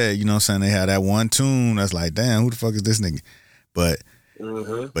like you said, you know what I'm saying, they had that one tune that's like, damn, who the fuck is this nigga? But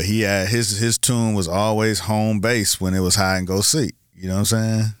he had his tune was always home base when it was hide and go seek. You know what I'm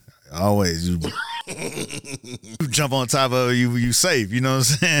saying? Always you jump on top of it, you safe, you know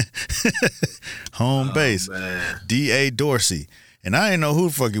what I'm saying? Home base. Man. D.A. Dorsey. And I didn't know who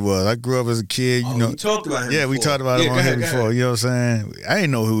the fuck he was. I grew up as a kid, you know. We talked about him. Yeah, we talked about him on here before, you know what I'm saying? I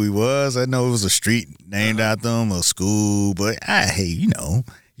didn't know who he was. I know it was a street named after him, a school, but hey, you know,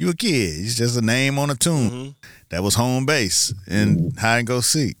 you a kid. It's just a name on a tune. That was home base and hide and go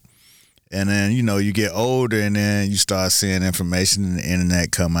seek. And then, you know, you get older and then you start seeing information and the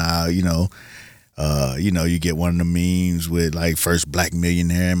internet come out, you know, you get one of the memes with like first black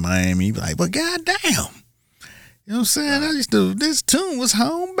millionaire in Miami. You be like, well, goddamn. You know what I'm saying? This tune was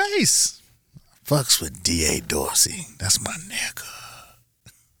home base. Fucks with D.A. Dorsey. That's my nigga.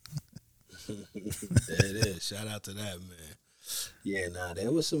 There it is. Shout out to that, man. Yeah, nah,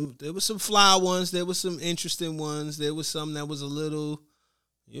 there was some fly ones. There was some interesting ones. There was some that was a little,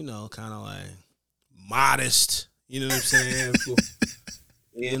 you know, kind of like modest. You know what I'm saying?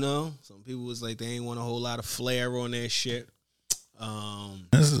 You know, some people was like they ain't want a whole lot of flair on their shit.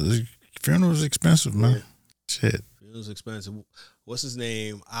 Funeral's expensive, man. Yeah. Shit. Funeral's expensive. What's his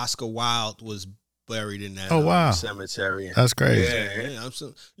name? Oscar Wilde was buried in that cemetery. That's crazy. Yeah.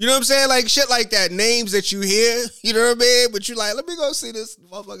 You know what I'm saying? Like shit like that. Names that you hear, you know what I mean? But you like, let me go see this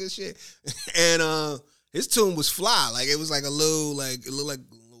motherfucking shit. And his tomb was fly. Like it was like it looked like a little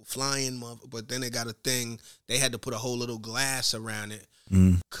flying mother, but then they got a thing. They had to put a whole little glass around it.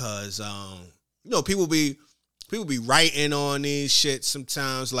 Cause you know, people be writing on these shit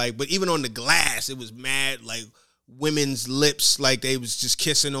sometimes, like, but even on the glass, it was mad like women's lips, like they was just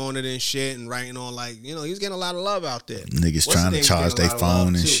kissing on it and shit and writing on, like, you know, he's getting a lot of love out there. Niggas trying to charge their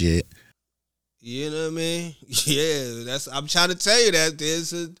phone and shit. You know what I mean? Yeah, I'm trying to tell you that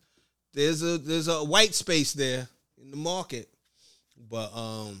there's a white space there in the market. But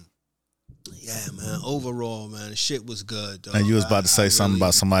yeah, man. Overall, man, the shit was good. Dog. Now you was about to say something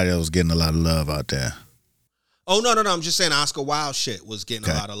about somebody that was getting a lot of love out there. Oh no! I'm just saying Oscar Wilde shit was getting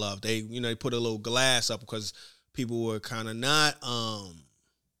a lot of love. They, you know, they put a little glass up because people were kind of not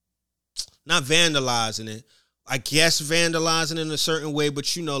vandalizing it. I guess vandalizing it in a certain way,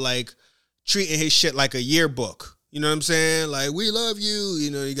 but you know, like treating his shit like a yearbook. You know what I'm saying? Like, we love you.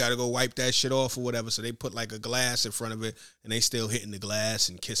 You know, you got to go wipe that shit off or whatever. So they put like a glass in front of it, and they still hitting the glass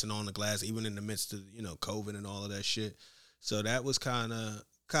and kissing on the glass, even in the midst of, you know, COVID and all of that shit. So that was kind of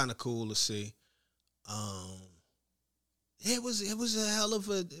cool to see. It was a hell of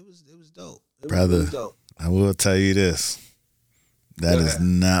a, it was dope. Brother, really dope. I will tell you this. That is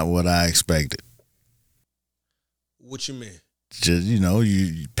not what I expected. What you mean? Just, you know,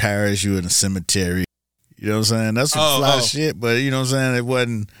 you Paris, you in a cemetery. You know what I'm saying? That's some fly shit, but you know what I'm saying? It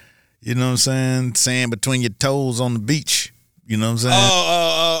wasn't, you know what I'm saying, sand between your toes on the beach. You know what I'm saying?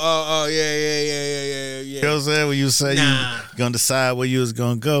 Yeah. You know what I'm saying? When you say you're going to decide where you was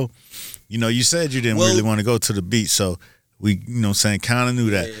going to go, you know, you said you didn't really want to go to the beach, so we, you know what I'm saying, kind of knew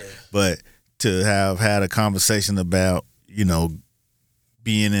that. Yeah. But to have had a conversation about, you know,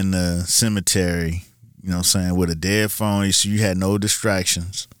 being in the cemetery, you know what I'm saying, with a dead phone, so you had no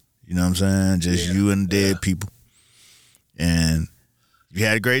distractions. You know what I'm saying? Just you and dead people. And you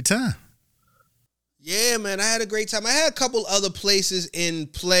had a great time. Yeah, man, I had a great time. I had a couple other places in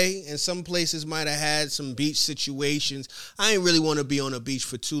play, and some places might have had some beach situations. I ain't really want to be on a beach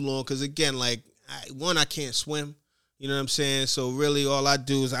for too long because, again, like, I can't swim. You know what I'm saying? So really all I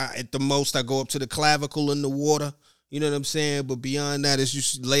do is at the most I go up to the clavicle in the water. You know what I'm saying? But beyond that, it's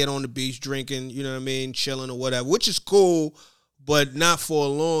just lay it on the beach drinking, you know what I mean, chilling or whatever, which is cool. But not for a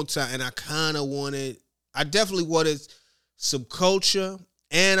long time. And I definitely wanted some culture.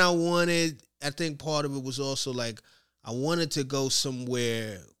 And I think part of it was also like, I wanted to go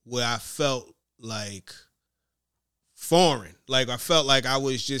somewhere where I felt like foreign. Like I felt like I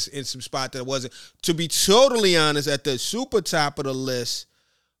was just in some spot that wasn't. To be totally honest, at the super top of the list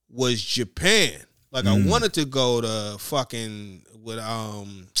was Japan. Like I wanted to go to fucking with,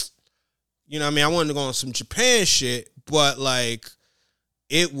 you know what I mean? I wanted to go on some Japan shit. But like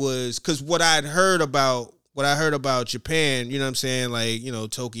it was because what I heard about Japan, you know what I'm saying, like, you know,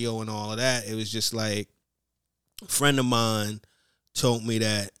 Tokyo and all of that, it was just like a friend of mine told me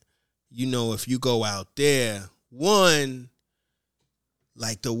that, you know, if you go out there, one,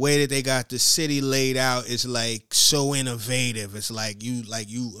 like the way that they got the city laid out is like so innovative. It's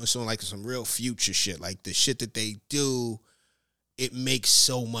it's on like some real future shit. Like the shit that they do, it makes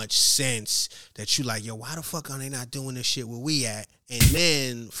so much sense that you like, yo, why the fuck are they not doing this shit where we at? And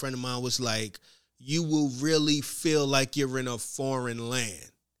then a friend of mine was like, you will really feel like you're in a foreign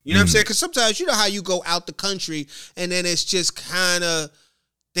land. You know what I'm saying? Because sometimes, you know how you go out the country and then it's just kind of,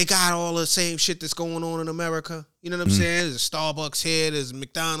 they got all the same shit that's going on in America. You know what I'm saying? There's a Starbucks here, there's a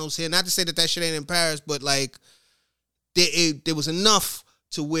McDonald's here. Not to say that shit ain't in Paris, but like, there was enough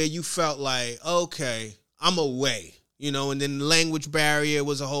to where you felt like, okay, I'm away. You know, and then the language barrier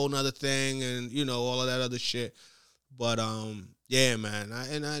was a whole nother thing, and you know, all of that other shit. But yeah, man.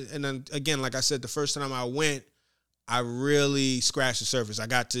 And then again, like I said, the first time I went, I really scratched the surface. I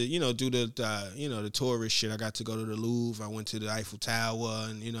got to, you know, do the tourist shit. I got to go to the Louvre. I went to the Eiffel Tower,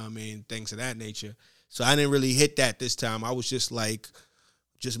 and you know what I mean, things of that nature. So I didn't really hit that this time. I was just like,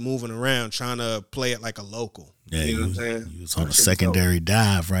 just moving around, trying to play it like a local. Yeah, you know what I'm saying? You was on a secondary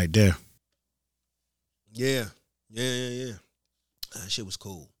dive right there. Yeah. That shit was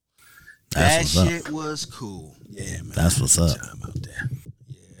cool. That's that shit was cool. Yeah, man. That's what's up. Time out there.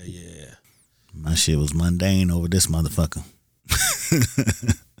 Yeah. My shit was mundane over this motherfucker.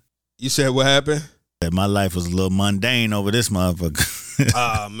 You said what happened? My life was a little mundane over this motherfucker.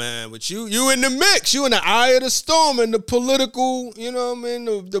 Ah, man, but you in the mix. You in the eye of the storm in the political, you know what I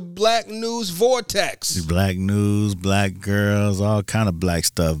mean, the black news vortex. Black news, black girls, all kind of black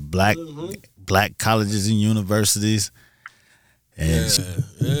stuff. Black colleges and universities. And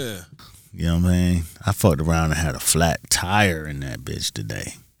yeah. You know what I mean? I fucked around and had a flat tire in that bitch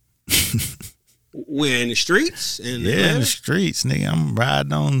today. Where, in the streets? In the streets, nigga. I'm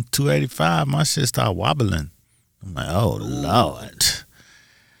riding on 285. My shit started wobbling. I'm like, oh, Lord.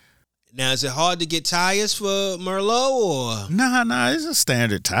 Now, is it hard to get tires for Merlot, or? Nah, it's a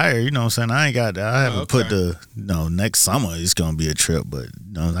standard tire. You know what I'm saying? I haven't put the, next summer it's going to be a trip, but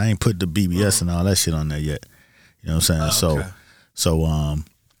I ain't put the BBS and all that shit on there yet. You know what I'm saying? So,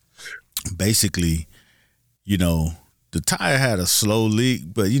 basically, the tire had a slow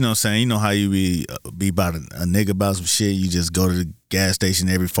leak, but you know what I'm saying? You know how you be about a nigga about some shit, you just go to the gas station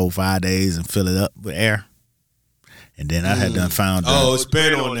every 4-5 days and fill it up with air. And then I had done found out. Oh, it's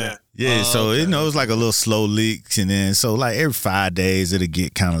been on that. Yeah, so it was like a little slow leak, and then so like every 5 days it'll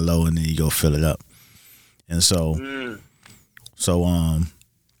get kind of low, and then you go fill it up. And so,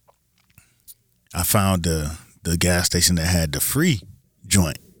 I found the gas station that had the free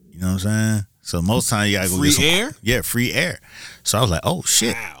joint. You know what I'm saying? So most times you gotta go free get some air. Yeah, free air. So I was like, oh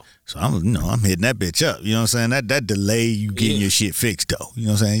shit. Wow. So I'm hitting that bitch up. You know what I'm saying? That delay you getting your shit fixed though. You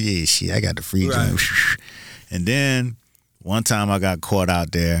know what I'm saying? Yeah, shit. I got the free joint. And then one time I got caught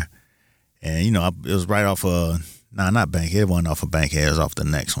out there, and it was right off not Bankhead. It wasn't off of Bankhead. It was off the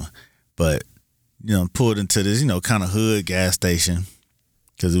next one. But pulled into this kind of hood gas station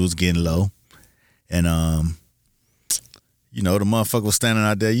because it was getting low, and the motherfucker was standing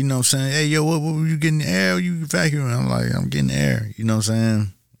out there. You know what I'm saying? Hey, yo, what were you getting air? You vacuuming? I'm like, I'm getting air. You know what I'm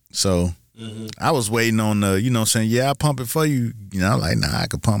saying? So I was waiting on the. You know what I'm saying? Yeah, I'll pump it for you. I'm like, nah, I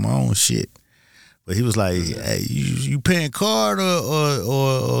could pump my own shit. But he was like, "Hey, you paying card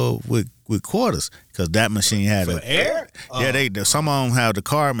or with quarters?" Because that machine had air. Yeah, some of them have the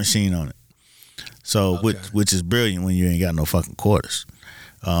card machine on it. So which is brilliant when you ain't got no fucking quarters.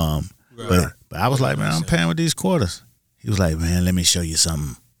 But I was like, man, I'm paying with these quarters. He was like, man, let me show you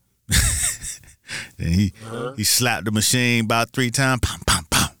something. Then he slapped the machine about 3 times, pom pom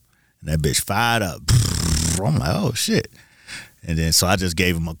pom, and that bitch fired up. I'm like, oh shit. And then so I just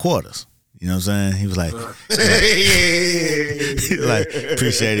gave him my quarters. You know what I'm saying? He was like,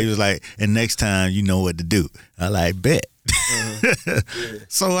 appreciate it. He was like, and next time you know what to do. I like, bet.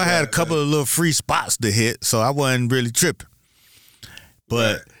 So I had a couple of little free spots to hit, so I wasn't really tripping.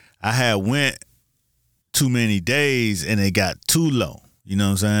 But I had went too many days and it got too low. You know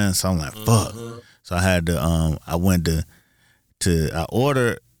what I'm saying? So I'm like, fuck. So I had to I went I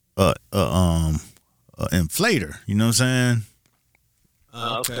ordered a inflator. You know what I'm saying?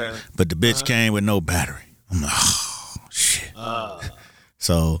 Okay. But the bitch came with no battery. I'm like, oh shit.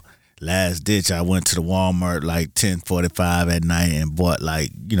 So last ditch, I went to the Walmart like 10:45 at night and bought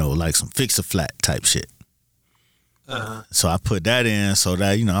like some fix-a-flat type shit. So I put that in so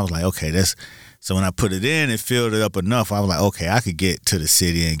that I was like, okay, so when I put it in, it filled it up enough. I was like, okay, I could get to the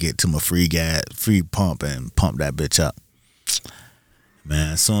city and get to my free pump and pump that bitch up.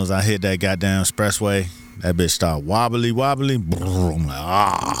 Man, as soon as I hit that goddamn expressway, that bitch started wobbly. I'm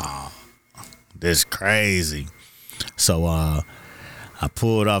like, this is crazy. So I I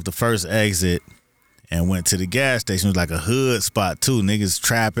pulled off the first exit and went to the gas station. It was like a hood spot too. Niggas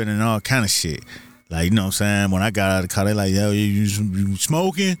trapping and all kind of shit. Like, you know what I'm saying? When I got out of the car, they like, yo, you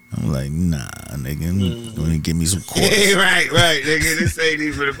smoking? I'm like, nah, nigga. Gonna give me some quarters. right, nigga. This ain't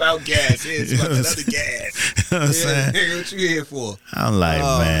even about gas. It's about another gas. You know what I'm saying? Nigga, what you here for? I'm like,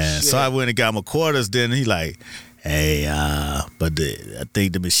 man. Shit. So I went and got my quarters. Then he like, hey, but I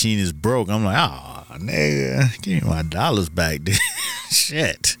think the machine is broke. I'm like, oh, nigga, give me my dollars back, dude.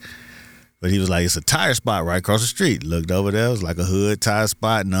 Shit. But he was like, it's a tire spot right across the street. Looked over there, it was like a hood tire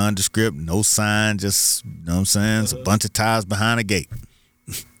spot, nondescript, no sign, just, you know what I'm saying? It's a bunch of tires behind a gate.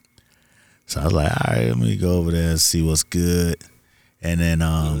 So I was like, all right, let me go over there and see what's good. And then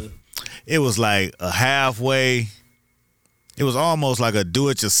it was like a halfway, it was almost like a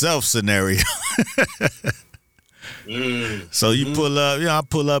do-it-yourself scenario. So you pull up, I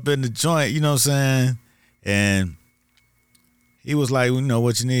pull up in the joint, you know what I'm saying? And he was like, you know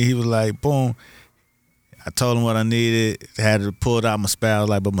what you need? He was like, boom. I told him what I needed. Had to pull out my spare. I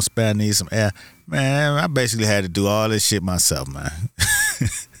was like, but my spare needs some air. Man, I basically had to do all this shit myself, man.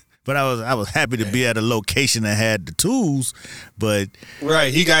 But I was happy to be at a location that had the tools. But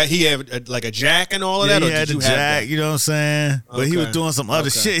right, he had like a jack and all of that. He or had did the you have jack, that? you know what I'm saying? But he was doing some other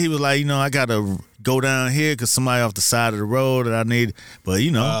shit. He was like, I gotta go down here because somebody off the side of the road that I need. But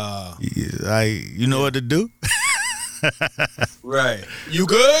you know what to do. Right. You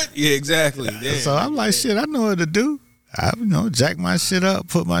good? Yeah, exactly. Damn. So I'm like, shit, I know what to do. I, jack my shit up,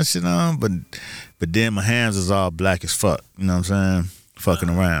 put my shit on, but then my hands is all black as fuck. You know what I'm saying? Fucking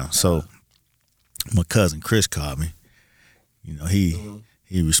around. So my cousin Chris called me. He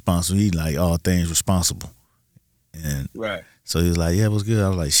responsible. He like all things responsible. And right. So he was like, yeah, what's good? I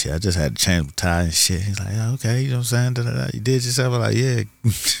was like, shit, I just had to change my tire and shit. He's like, yeah, okay, you know what I'm saying? Da-da-da. You did yourself? I was like, yeah.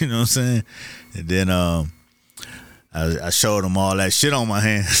 You know what I'm saying? And then I showed him all that shit on my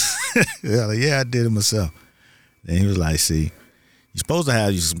hands. Like, yeah, I did it myself. Then he was like, see, you're supposed to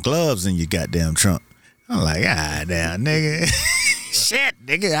have you some gloves in your goddamn trunk. I'm like, ah, damn, nigga. Shit,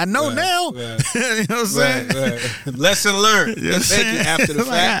 nigga, I know now. Right. You know what I'm saying? Right. Lesson learned. You know what I'm saying? After the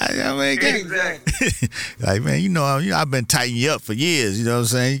fact. Exactly. Like, man, I've been tightening you up for years. You know what I'm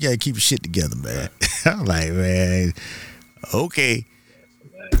saying? You got to keep your shit together, man. I'm like, man, okay.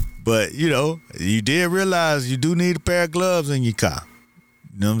 But, you did realize you do need a pair of gloves in your car.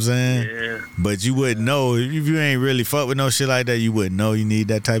 You know what I'm saying? Yeah. But you wouldn't know. If you ain't really fuck with no shit like that, you wouldn't know you need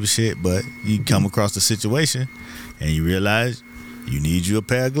that type of shit. But you come across the situation and you realize you need you a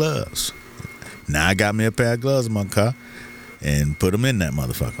pair of gloves. Now I got me a pair of gloves in my car and put them in that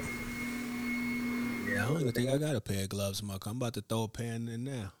motherfucker. Yeah, I don't even think I got a pair of gloves in my car. I'm about to throw a pair in there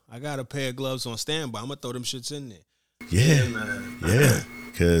now. I got a pair of gloves on standby. I'm going to throw them shits in there. Yeah, man. Yeah.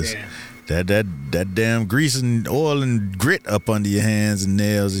 Because that damn grease and oil and grit up under your hands and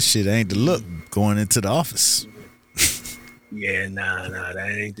nails and shit ain't the look going into the office. Yeah, nah, that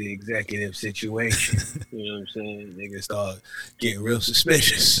ain't the executive situation. You know what I'm saying? Niggas start getting real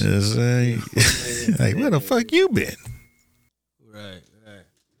suspicious. Like, where the fuck you been? Right.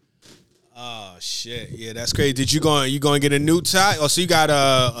 Oh shit, yeah, that's crazy. Did you going to get a new tie? Oh, so you got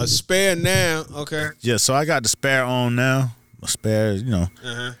a spare now? Okay. Yeah, so I got the spare on now. My spare,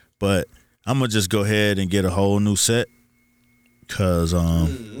 but I'm gonna just go ahead and get a whole new set, cause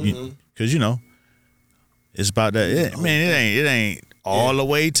it's about that. It ain't all the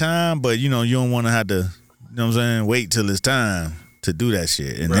way time, but you don't want to have to, you know what I'm saying, wait till it's time to do that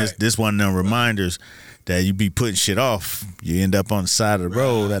shit. And this one of them reminders that you be putting shit off. You end up on the side of the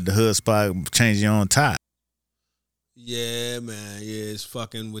road at the hood spot changing your own tire. Yeah, man. Yeah, it's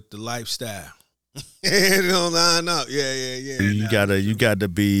fucking with the lifestyle. It don't line up. Yeah. You gotta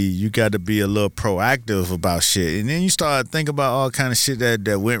be a little proactive about shit, and then you start thinking about all kind of shit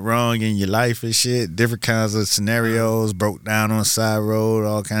that went wrong in your life and shit, different kinds of scenarios, broke down on the side road,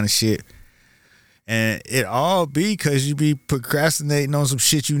 all kind of shit, and it all be because you be procrastinating on some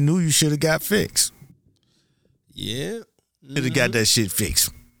shit you knew you should have got fixed. Yeah, should have got that shit fixed.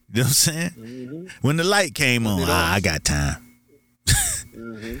 You know what I'm saying? Mm-hmm. When the light came on, I got time.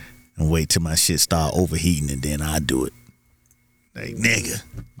 And wait till my shit start overheating and then I do it. Like, nigga.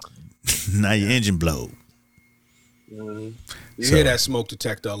 Now your engine blowed. You hear that smoke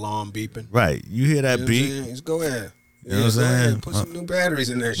detector alarm beeping? Right. You hear that beep? Just go ahead. You know what I'm saying? Put some new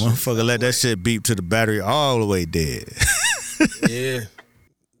batteries in there. Motherfucker let that shit beep to the battery all the way dead. Yeah.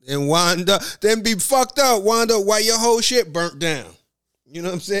 And wind up. Then be fucked up. Wind up while your whole shit burnt down. You know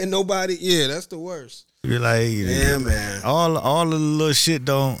what I'm saying? Nobody. Yeah, that's the worst. You're like, yeah, man. All of the little shit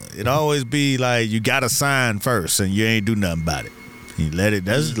it always be like you gotta sign first and you ain't do nothing about it. You let it.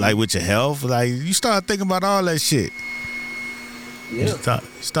 That's like with your health. Like you start thinking about all that shit. Yeah.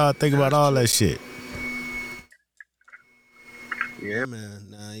 Start thinking about all that shit. Yeah, man.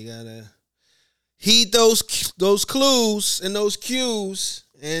 Nah, you gotta heed those clues and those cues,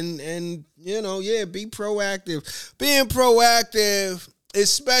 and be proactive. Being proactive,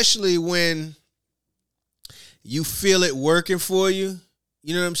 especially when you feel it working for you.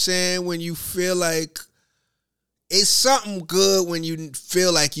 You know what I'm saying? When you feel like it's something good, when you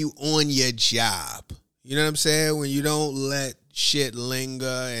feel like you on your job. You know what I'm saying? When you don't let shit linger,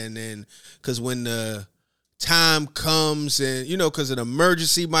 and then because when the time comes and, because an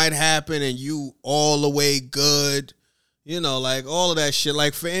emergency might happen and you all the way good, like all of that shit.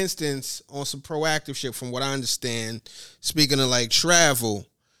 Like, for instance, on some proactive shit, from what I understand, speaking of like travel,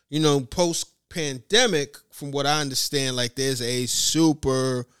 post-pandemic, from what I understand, like there's a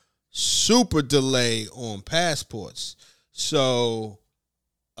super, super delay on passports. So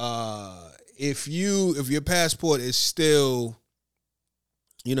if your passport is still,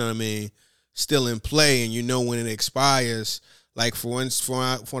 still in play, and when it expires, like from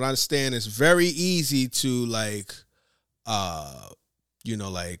what I understand, it's very easy to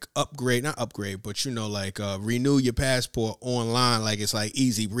renew your passport online. Like, it's like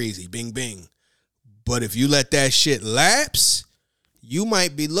easy breezy, bing bing. But if you let that shit lapse, you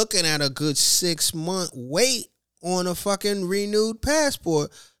might be looking at a good 6-month wait on a fucking renewed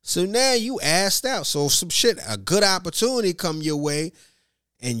passport. So now you assed out. So if a good opportunity come your way,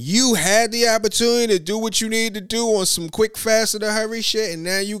 and you had the opportunity to do what you need to do on some quick, fast, in a hurry shit, and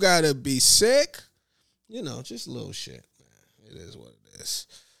now you gotta be sick, just a little shit, man. It is what it is.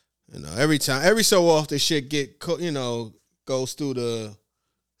 Every so often, shit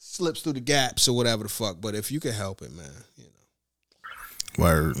slips through the gaps or whatever the fuck. But if you can help it, man,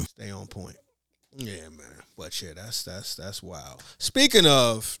 Word. Stay on point. Yeah, man. But shit, that's wild. Speaking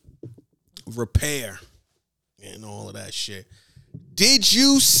of repair and all of that shit, did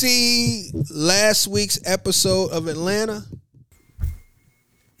you see last week's episode of Atlanta?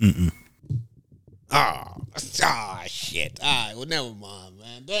 Mm-mm. Oh, shit. All right, well, never mind,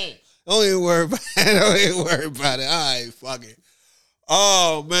 man. Damn. Don't even worry about it. All right, fuck it.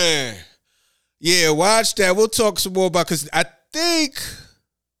 Oh, man. Yeah, watch that. We'll talk some more about, because I think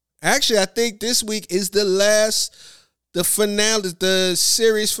this week is the finale, the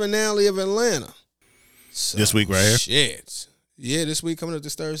series finale of Atlanta. So, this week right here? Shit. Yeah, this week coming up,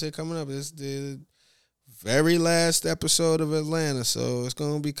 this Thursday coming up, is the very last episode of Atlanta. So it's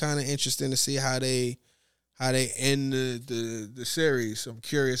going to be kind of interesting to see how they end the series. I'm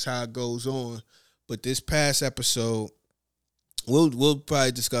curious how it goes on. But this past episode, we'll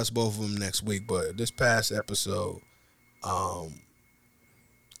probably discuss both of them next week. But this past episode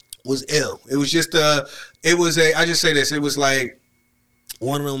was ill. It was just I just say this, it was like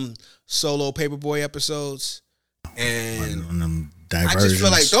one of them solo Paperboy episodes. And I just feel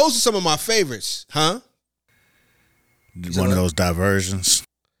like those are some of my favorites, huh? One of those diversions.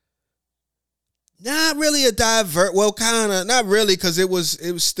 Not really a well, kind of, not really, because it was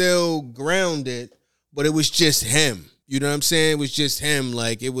still grounded, but it was just him. You know what I'm saying? It was just him.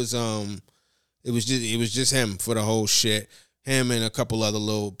 Like, it was just him for the whole shit. Him and a couple other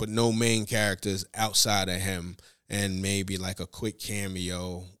but no main characters outside of him, and maybe like a quick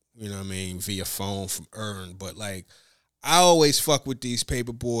cameo, via phone from Earn. But like, I always fuck with these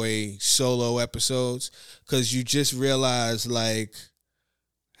Paperboy solo episodes, because you just realize like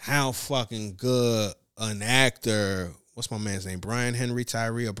how fucking good an actor, what's my man's name? Brian Henry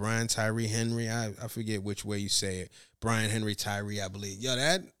Tyree or Brian Tyree Henry? I forget which way you say it. Brian Henry Tyree, I believe. Yo,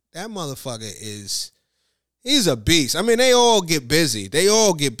 that motherfucker he's a beast. I mean, they all get busy.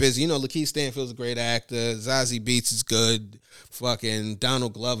 Lakeith Stanfield's a great actor. Zazie Beetz is good. Fucking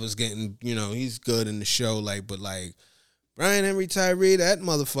Donald Glover's getting, he's good in the show. Like, but like Brian Henry Tyree, that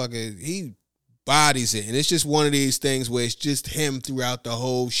motherfucker, he bodies it. And it's just one of these things where it's just him throughout the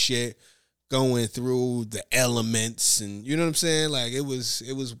whole shit, going through the elements, and you know what I'm saying? Like, it was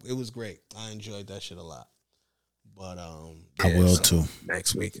great. I enjoyed that shit a lot. But I will too.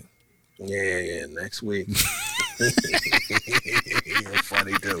 Next week. Yeah, next week. You're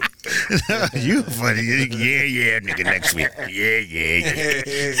funny, dude. You funny. Yeah, nigga, next week. Yeah. It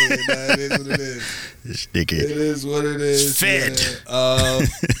is what it is. This nigga. It is what it is. Fed.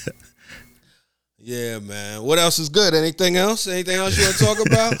 Yeah, man. What else is good? Anything else? Anything else you want to talk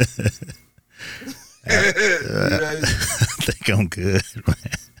about? I think I'm good, man.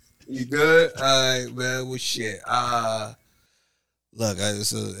 You good? All right, man. Well, shit. Look,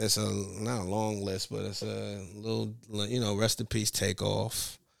 it's a not a long list, but it's a little, rest in peace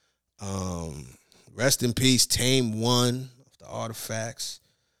Takeoff. Rest in peace Tame One of the Artifacts.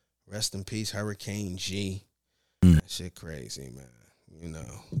 Rest in peace Hurricane G. That shit crazy, man. you know.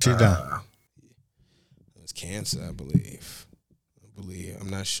 She done. It was cancer, I believe. I'm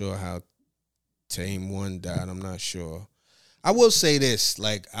not sure how Tame One died. I'm not sure. I will say this,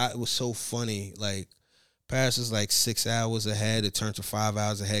 like, it was so funny. Like, Paris was like 6 hours ahead. It turned to 5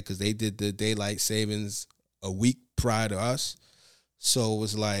 hours ahead because they did the daylight savings a week prior to us. So it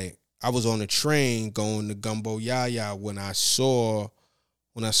was like I was on a train going to Gumbo Yaya when I saw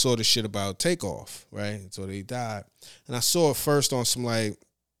the shit about Takeoff, right? So they died. And I saw it first on some like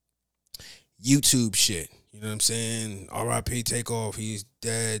YouTube shit. You know what I'm saying? R.I.P. Takeoff, he's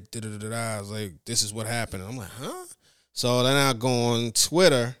dead. I was like, this is what happened. I'm like, huh? So then I go on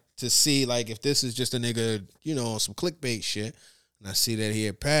Twitter to see like if this is just a nigga, you know, on some clickbait shit. And I see that he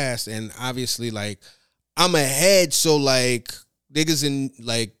had passed. And obviously, like, I'm ahead, so like niggas in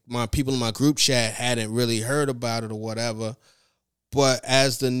like my people in my group chat hadn't really heard about it or whatever. But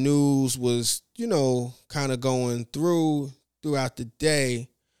as the news was, you know, kind of going throughout the day,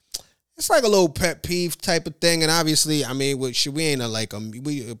 it's like a little pet peeve type of thing. And obviously, I mean, we ain't a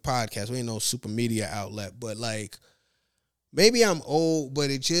podcast. We ain't no super media outlet. But like, maybe I'm old,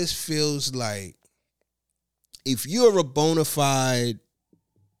 but it just feels like if you're a bona fide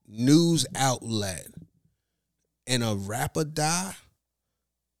news outlet and a rapper die,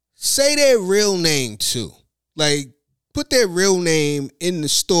 say their real name too. Like, put their real name in the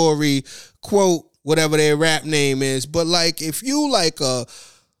story, quote, whatever their rap name is. But like, if you like a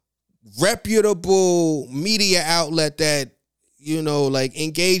reputable media outlet that, you know, like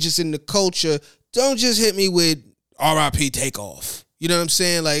engages in the culture, don't just hit me with R.I.P. Takeoff. You know what I'm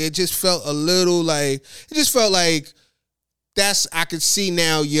saying? Like, it just felt a little like, I could see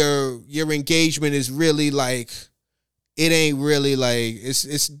now your engagement is really like, it ain't really like,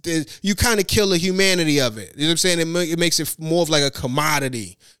 it's you kind of kill the humanity of it. You know what I'm saying? It makes it more of like a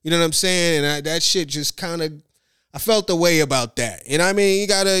commodity. You know what I'm saying? And that shit just kind of, I felt the way about that. And I mean,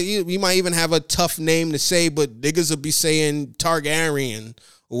 you might even have a tough name to say, but niggas will be saying Targaryen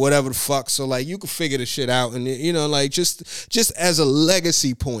or whatever the fuck. So like, you can figure the shit out, and you know, like just as a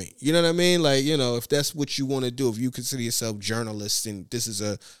legacy point. You know what I mean? Like, you know, if that's what you want to do, if you consider yourself journalists, and this is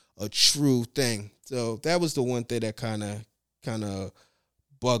a true thing. So that was the one thing that kind of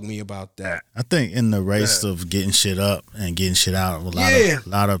bugged me about that. I think in the race of getting shit up and getting shit out, a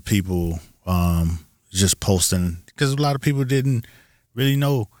lot of people just posting, because a lot of people didn't really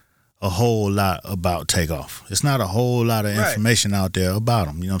know a whole lot about Takeoff. It's not a whole lot of information out there about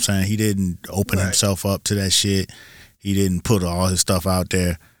him. You know what I'm saying? He didn't open himself up to that shit. He didn't put all his stuff out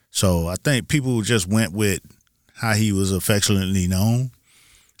there. So I think people just went with how he was affectionately known.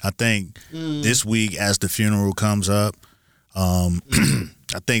 I think this week, as the funeral comes up, I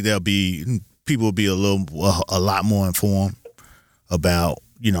think people will be a lot more informed about,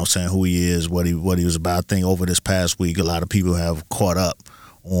 you know, saying who he is, what he was about. I think over this past week, a lot of people have caught up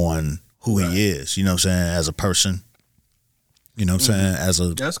on who he is, you know what I'm saying, as a person. You know what I'm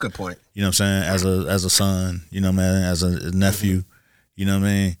saying? That's a good point. You know what I'm saying? As a son, you know what I mean, as a nephew, you know what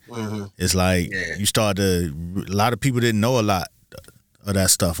I mean? Mm-hmm. It's like a lot of people didn't know a lot of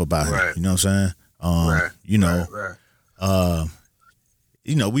that stuff about him. You know what I'm saying? You know,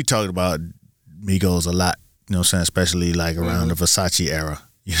 you know, we talked about Migos a lot, you know what I'm saying, especially like around the Versace era.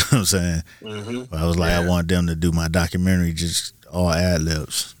 You know what I'm saying? But I was like, I want them to do my documentary just all ad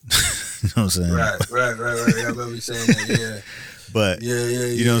libs. You know what I'm saying? Right. I remember you saying that, But,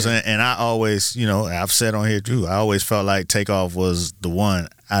 you know what I'm saying? And I always, you know, I've said on here too, I always felt like Takeoff was the one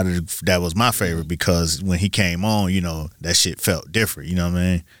that was my favorite, because when he came on, you know, that shit felt different. You know what I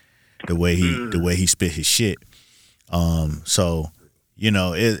mean? The way he spit his shit. So, you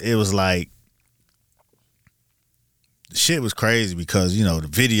know, it was like, the shit was crazy because, you know, the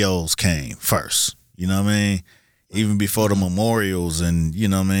videos came first. You know what I mean? Even before the memorials and, you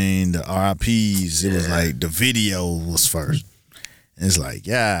know what I mean, the RIPs, it was like the video was first. And it's like,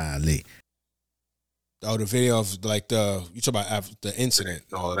 golly. Oh, the video of like you talk about the incident,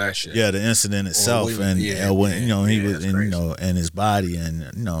 all of that shit. Yeah, the incident itself, when you know, he was in, you know, and his body, and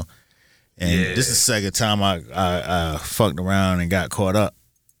you know, and this is the second time I fucked around and got caught up.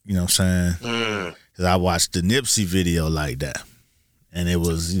 You know what I'm saying? Because I watched the Nipsey video like that, and it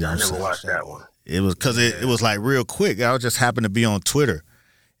was, you know, I never watched that one. It was because it was like real quick. I just happened to be on Twitter,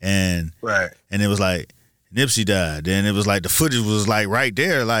 and it was like Nipsey died. Then it was like the footage was like right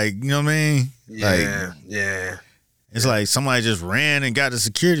there, like, you know what I mean? Yeah. It's like somebody just ran and got the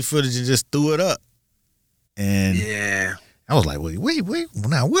security footage and just threw it up. And I was like, wait,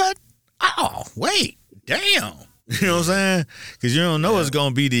 now what? Oh, wait, damn. You know what I'm saying? Because you don't know it's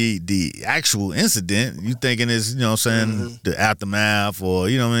going to be the actual incident. You thinking it's, you know what I'm saying, the aftermath, or,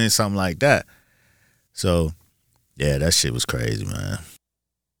 you know what I mean, something like that. So, Yeah, that shit was crazy, man.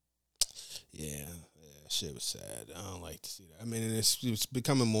 Yeah, shit was sad. I don't like to see that. I mean, it's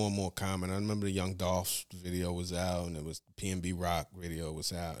becoming more and more common. I remember the Young Dolph video was out, and it was PNB Rock video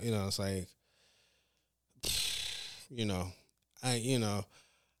was out. You know, it's like, I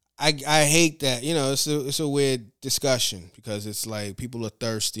hate that. You know, it's a weird discussion because it's like people are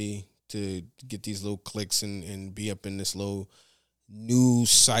thirsty to get these little clicks and be up in this little news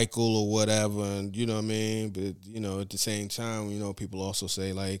cycle or whatever, and you know what I mean. But you know, at the same time, you know, people also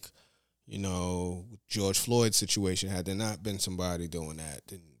say like, you know, George Floyd's situation, had there not been somebody doing that,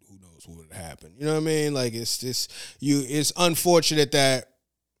 then who knows what would have happened. You know what I mean? Like it's unfortunate that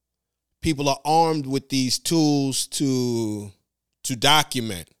people are armed with these tools to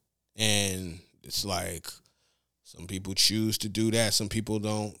document, and it's like some people choose to do that. Some people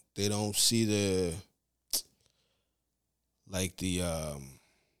don't. They don't see the what's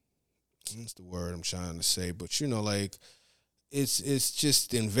the word I'm trying to say? But you know, like it's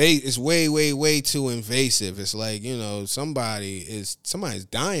just it's way too invasive. It's like, you know, somebody's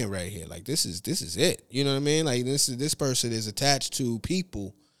dying right here. Like this is it. You know what I mean? Like this person is attached to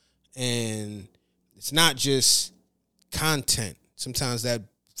people, and it's not just content. Sometimes that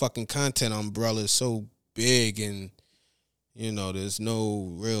fucking content umbrella is so big, and you know, there's no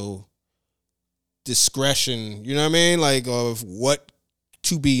real discretion, you know what I mean? Like, of what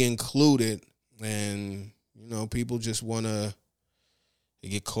to be included. And, you know, people just want to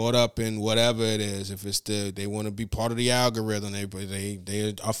get caught up in whatever it is. If it's they want to be part of the algorithm,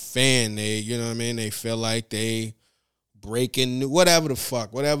 they're a fan, you know what I mean? They feel like they breaking, whatever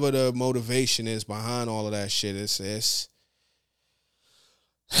the motivation is behind all of that shit. It's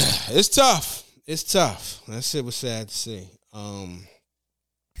tough. It's tough. That shit was sad to see.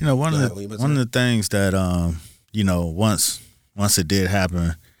 You know, one of the things that you know, once it did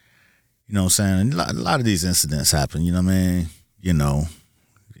happen, you know what I'm saying, a lot of these incidents happen, you know what I mean? You know,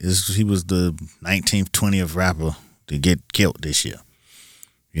 he was the 19th, 20th rapper to get killed this year.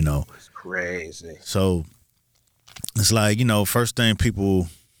 You know. It's crazy. So it's like, you know, first thing people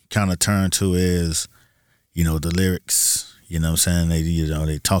kind of turn to is, you know, the lyrics, you know what I'm saying?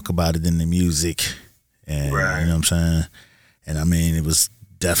 They talk about it in the music, and right. You know what I'm saying? And I mean, it was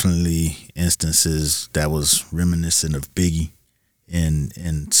definitely instances that was reminiscent of Biggie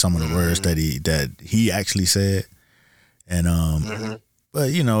in some of the words that he actually said. And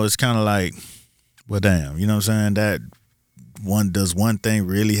but you know, it's kind of like, well, damn, you know what I'm saying? That does one thing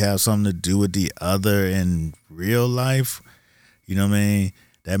really have something to do with the other in real life? You know what I mean?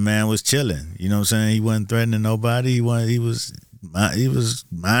 That man was chilling. You know what I'm saying? He wasn't threatening nobody. He was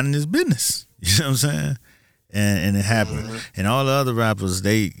minding his business. You know what I'm saying? And it happened. And all the other rappers,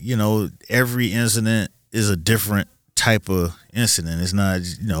 they, you know, every incident is a different type of incident. It's not,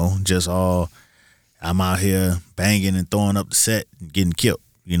 you know, just all I'm out here banging and throwing up the set and getting killed,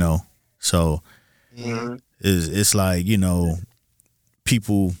 you know. So it's like, you know,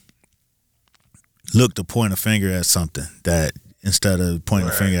 people look to point a finger at something that instead of pointing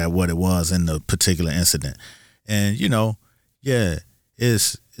a finger at what it was in the particular incident. And, you know, yeah,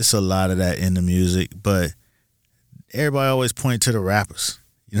 it's a lot of that in the music, but everybody always point to the rappers.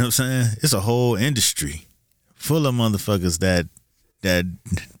 You know what I'm saying? It's a whole industry full of motherfuckers that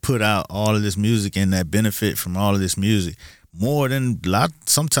put out all of this music and that benefit from all of this music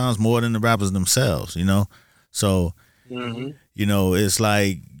sometimes more than the rappers themselves, you know? So, you know, it's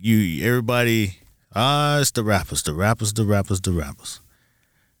like everybody, it's the rappers.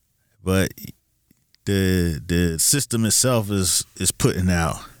 But the system itself is putting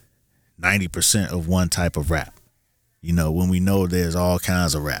out 90% of one type of rap. You know, when we know there's all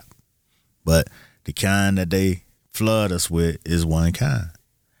kinds of rap. But the kind that they flood us with is one kind.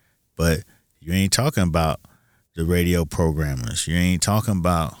 But you ain't talking about the radio programmers. You ain't talking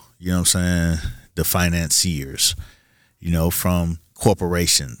about, you know what I'm saying, the financiers, you know, from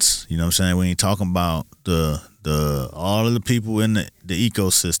corporations. You know what I'm saying? We ain't talking about the all of the people in the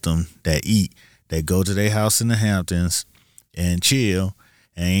ecosystem that eat, that go to their house in the Hamptons and chill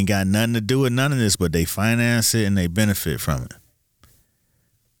and ain't got nothing to do with none of this, but they finance it and they benefit from it.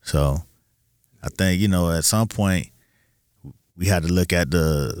 So I think, you know, at some point we had to look at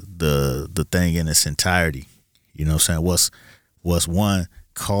the thing in its entirety. You know what I'm saying? What's one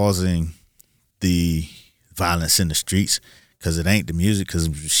causing the violence in the streets? Because it ain't the music, because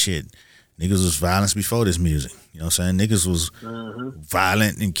shit, niggas was violence before this music. You know what I'm saying? Niggas was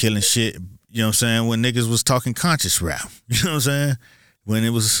violent and killing shit, you know what I'm saying, when niggas was talking conscious rap. You know what I'm saying? When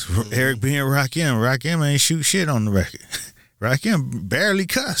it was Eric B. and Rakim ain't shoot shit on the record. Rakim barely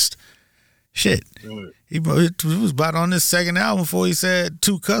cussed. Shit. He was about on this second album before he said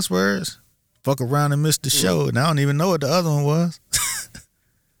 2 cuss words. fuck around and miss the show, and I don't even know what the other one was.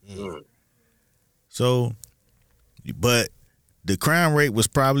 So, but the crime rate was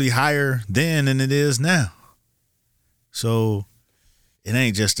probably higher then than it is now. So it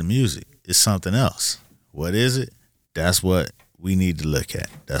ain't just the music. It's something else. What is it? That's what we need to look at.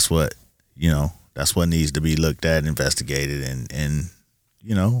 That's what, that's what needs to be looked at, investigated, and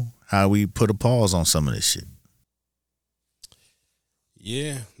how we put a pause on some of this shit.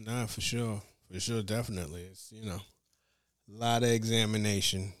 Yeah, nah, for sure. For sure, definitely. It's, a lot of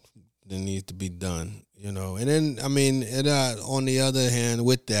examination that needs to be done, And then, on the other hand,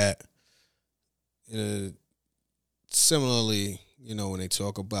 with that, similarly, when they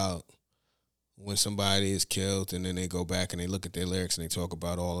talk about when somebody is killed and then they go back and they look at their lyrics and they talk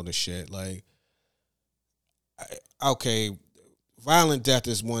about all of the shit, like, okay, violent death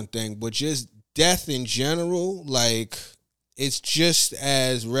is one thing, but just death in general, like, it's just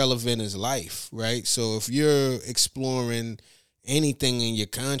as relevant as life, right? So if you're exploring anything in your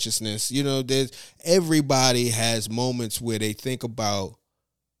consciousness, everybody has moments where they think about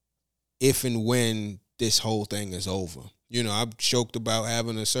if and when this whole thing is over. I've joked about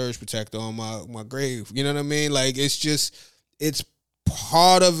having a surge protector on my grave. You know what I mean? Like, it's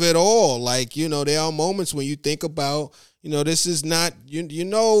part of it all. Like, there are moments when you think about, this is not,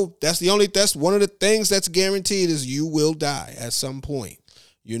 that's one of the things that's guaranteed is you will die at some point,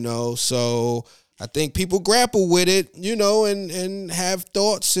 So I think people grapple with it, and have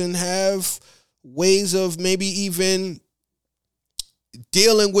thoughts and have ways of maybe even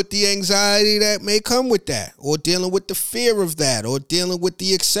dealing with the anxiety that may come with that, or dealing with the fear of that, or dealing with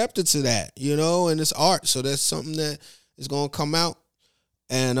the acceptance of that, and it's art. So that's something that is going to come out.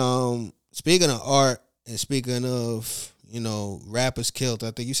 And speaking of art and speaking of, rappers killed,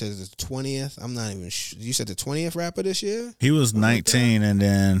 I think you said it's the 20th. I'm not even sure. You said the 20th rapper this year? He was 19, and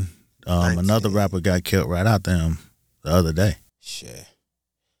then another rapper got killed right after him the other day. Shit.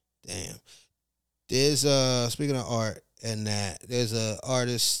 Damn. There's, speaking of art, and that there's a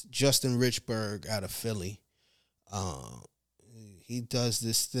artist, Justin Richburg, out of Philly. He does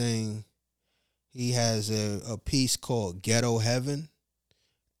this thing. He has a piece called Ghetto Heaven,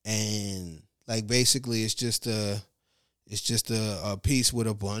 and like basically it's just a piece with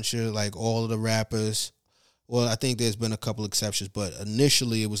a bunch of like all of the rappers. Well, I think there's been a couple exceptions, but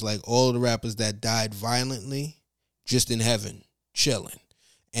initially it was like all of the rappers that died violently, just in heaven, chilling,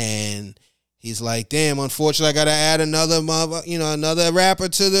 and he's like, damn, unfortunately, I gotta add another rapper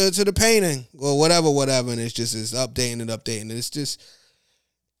to the painting or whatever. And it's updating it.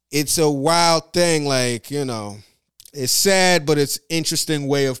 It's a wild thing. Like, it's sad, but it's interesting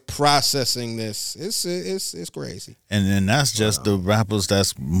way of processing this. It's crazy. And then that's just the rappers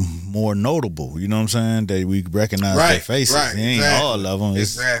that's more notable. You know what I'm saying? We recognize their faces. Right, It ain't all of them.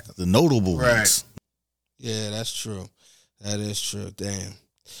 It's the notable ones. Yeah, that's true. That is true. Damn.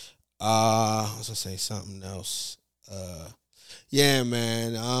 I was gonna say something else. Yeah,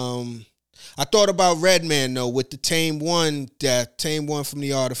 man. I thought about Redman though with the Tame One death. Tame One from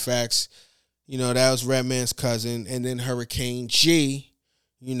the Artifacts. That was Redman's cousin, and then Hurricane G.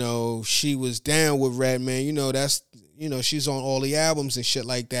 She was down with Redman. That's she's on all the albums and shit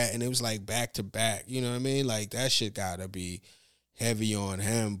like that, and it was like back to back. You know what I mean? Like that shit gotta be heavy on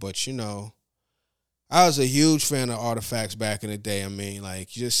him. But I was a huge fan of Artifacts back in the day. I mean, like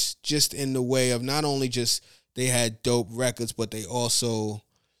just in the way of not only just they had dope records, but they also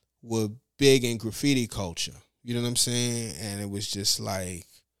were big in graffiti culture. You know what I'm saying? And it was just like,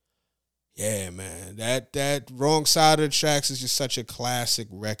 yeah, man, that Wrong Side of the Tracks is just such a classic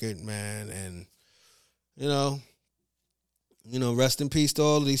record, man. And rest in peace to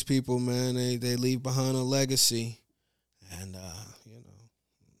all of these people, man. They leave behind a legacy, and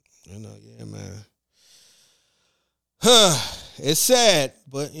yeah, man. It's sad,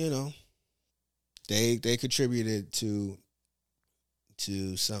 but they contributed to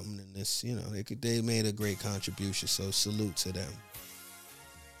something in this. They made a great contribution. So salute to them.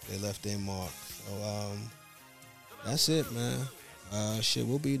 They left their mark. So that's it, man.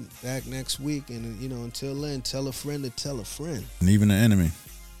 We'll be back next week, and until then, tell a friend to tell a friend, and even an enemy,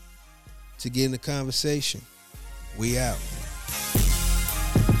 to get in the conversation. We out.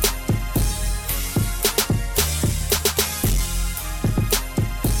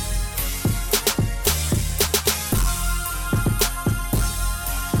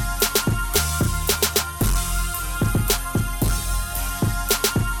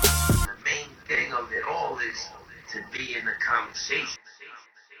 To be in the conversation.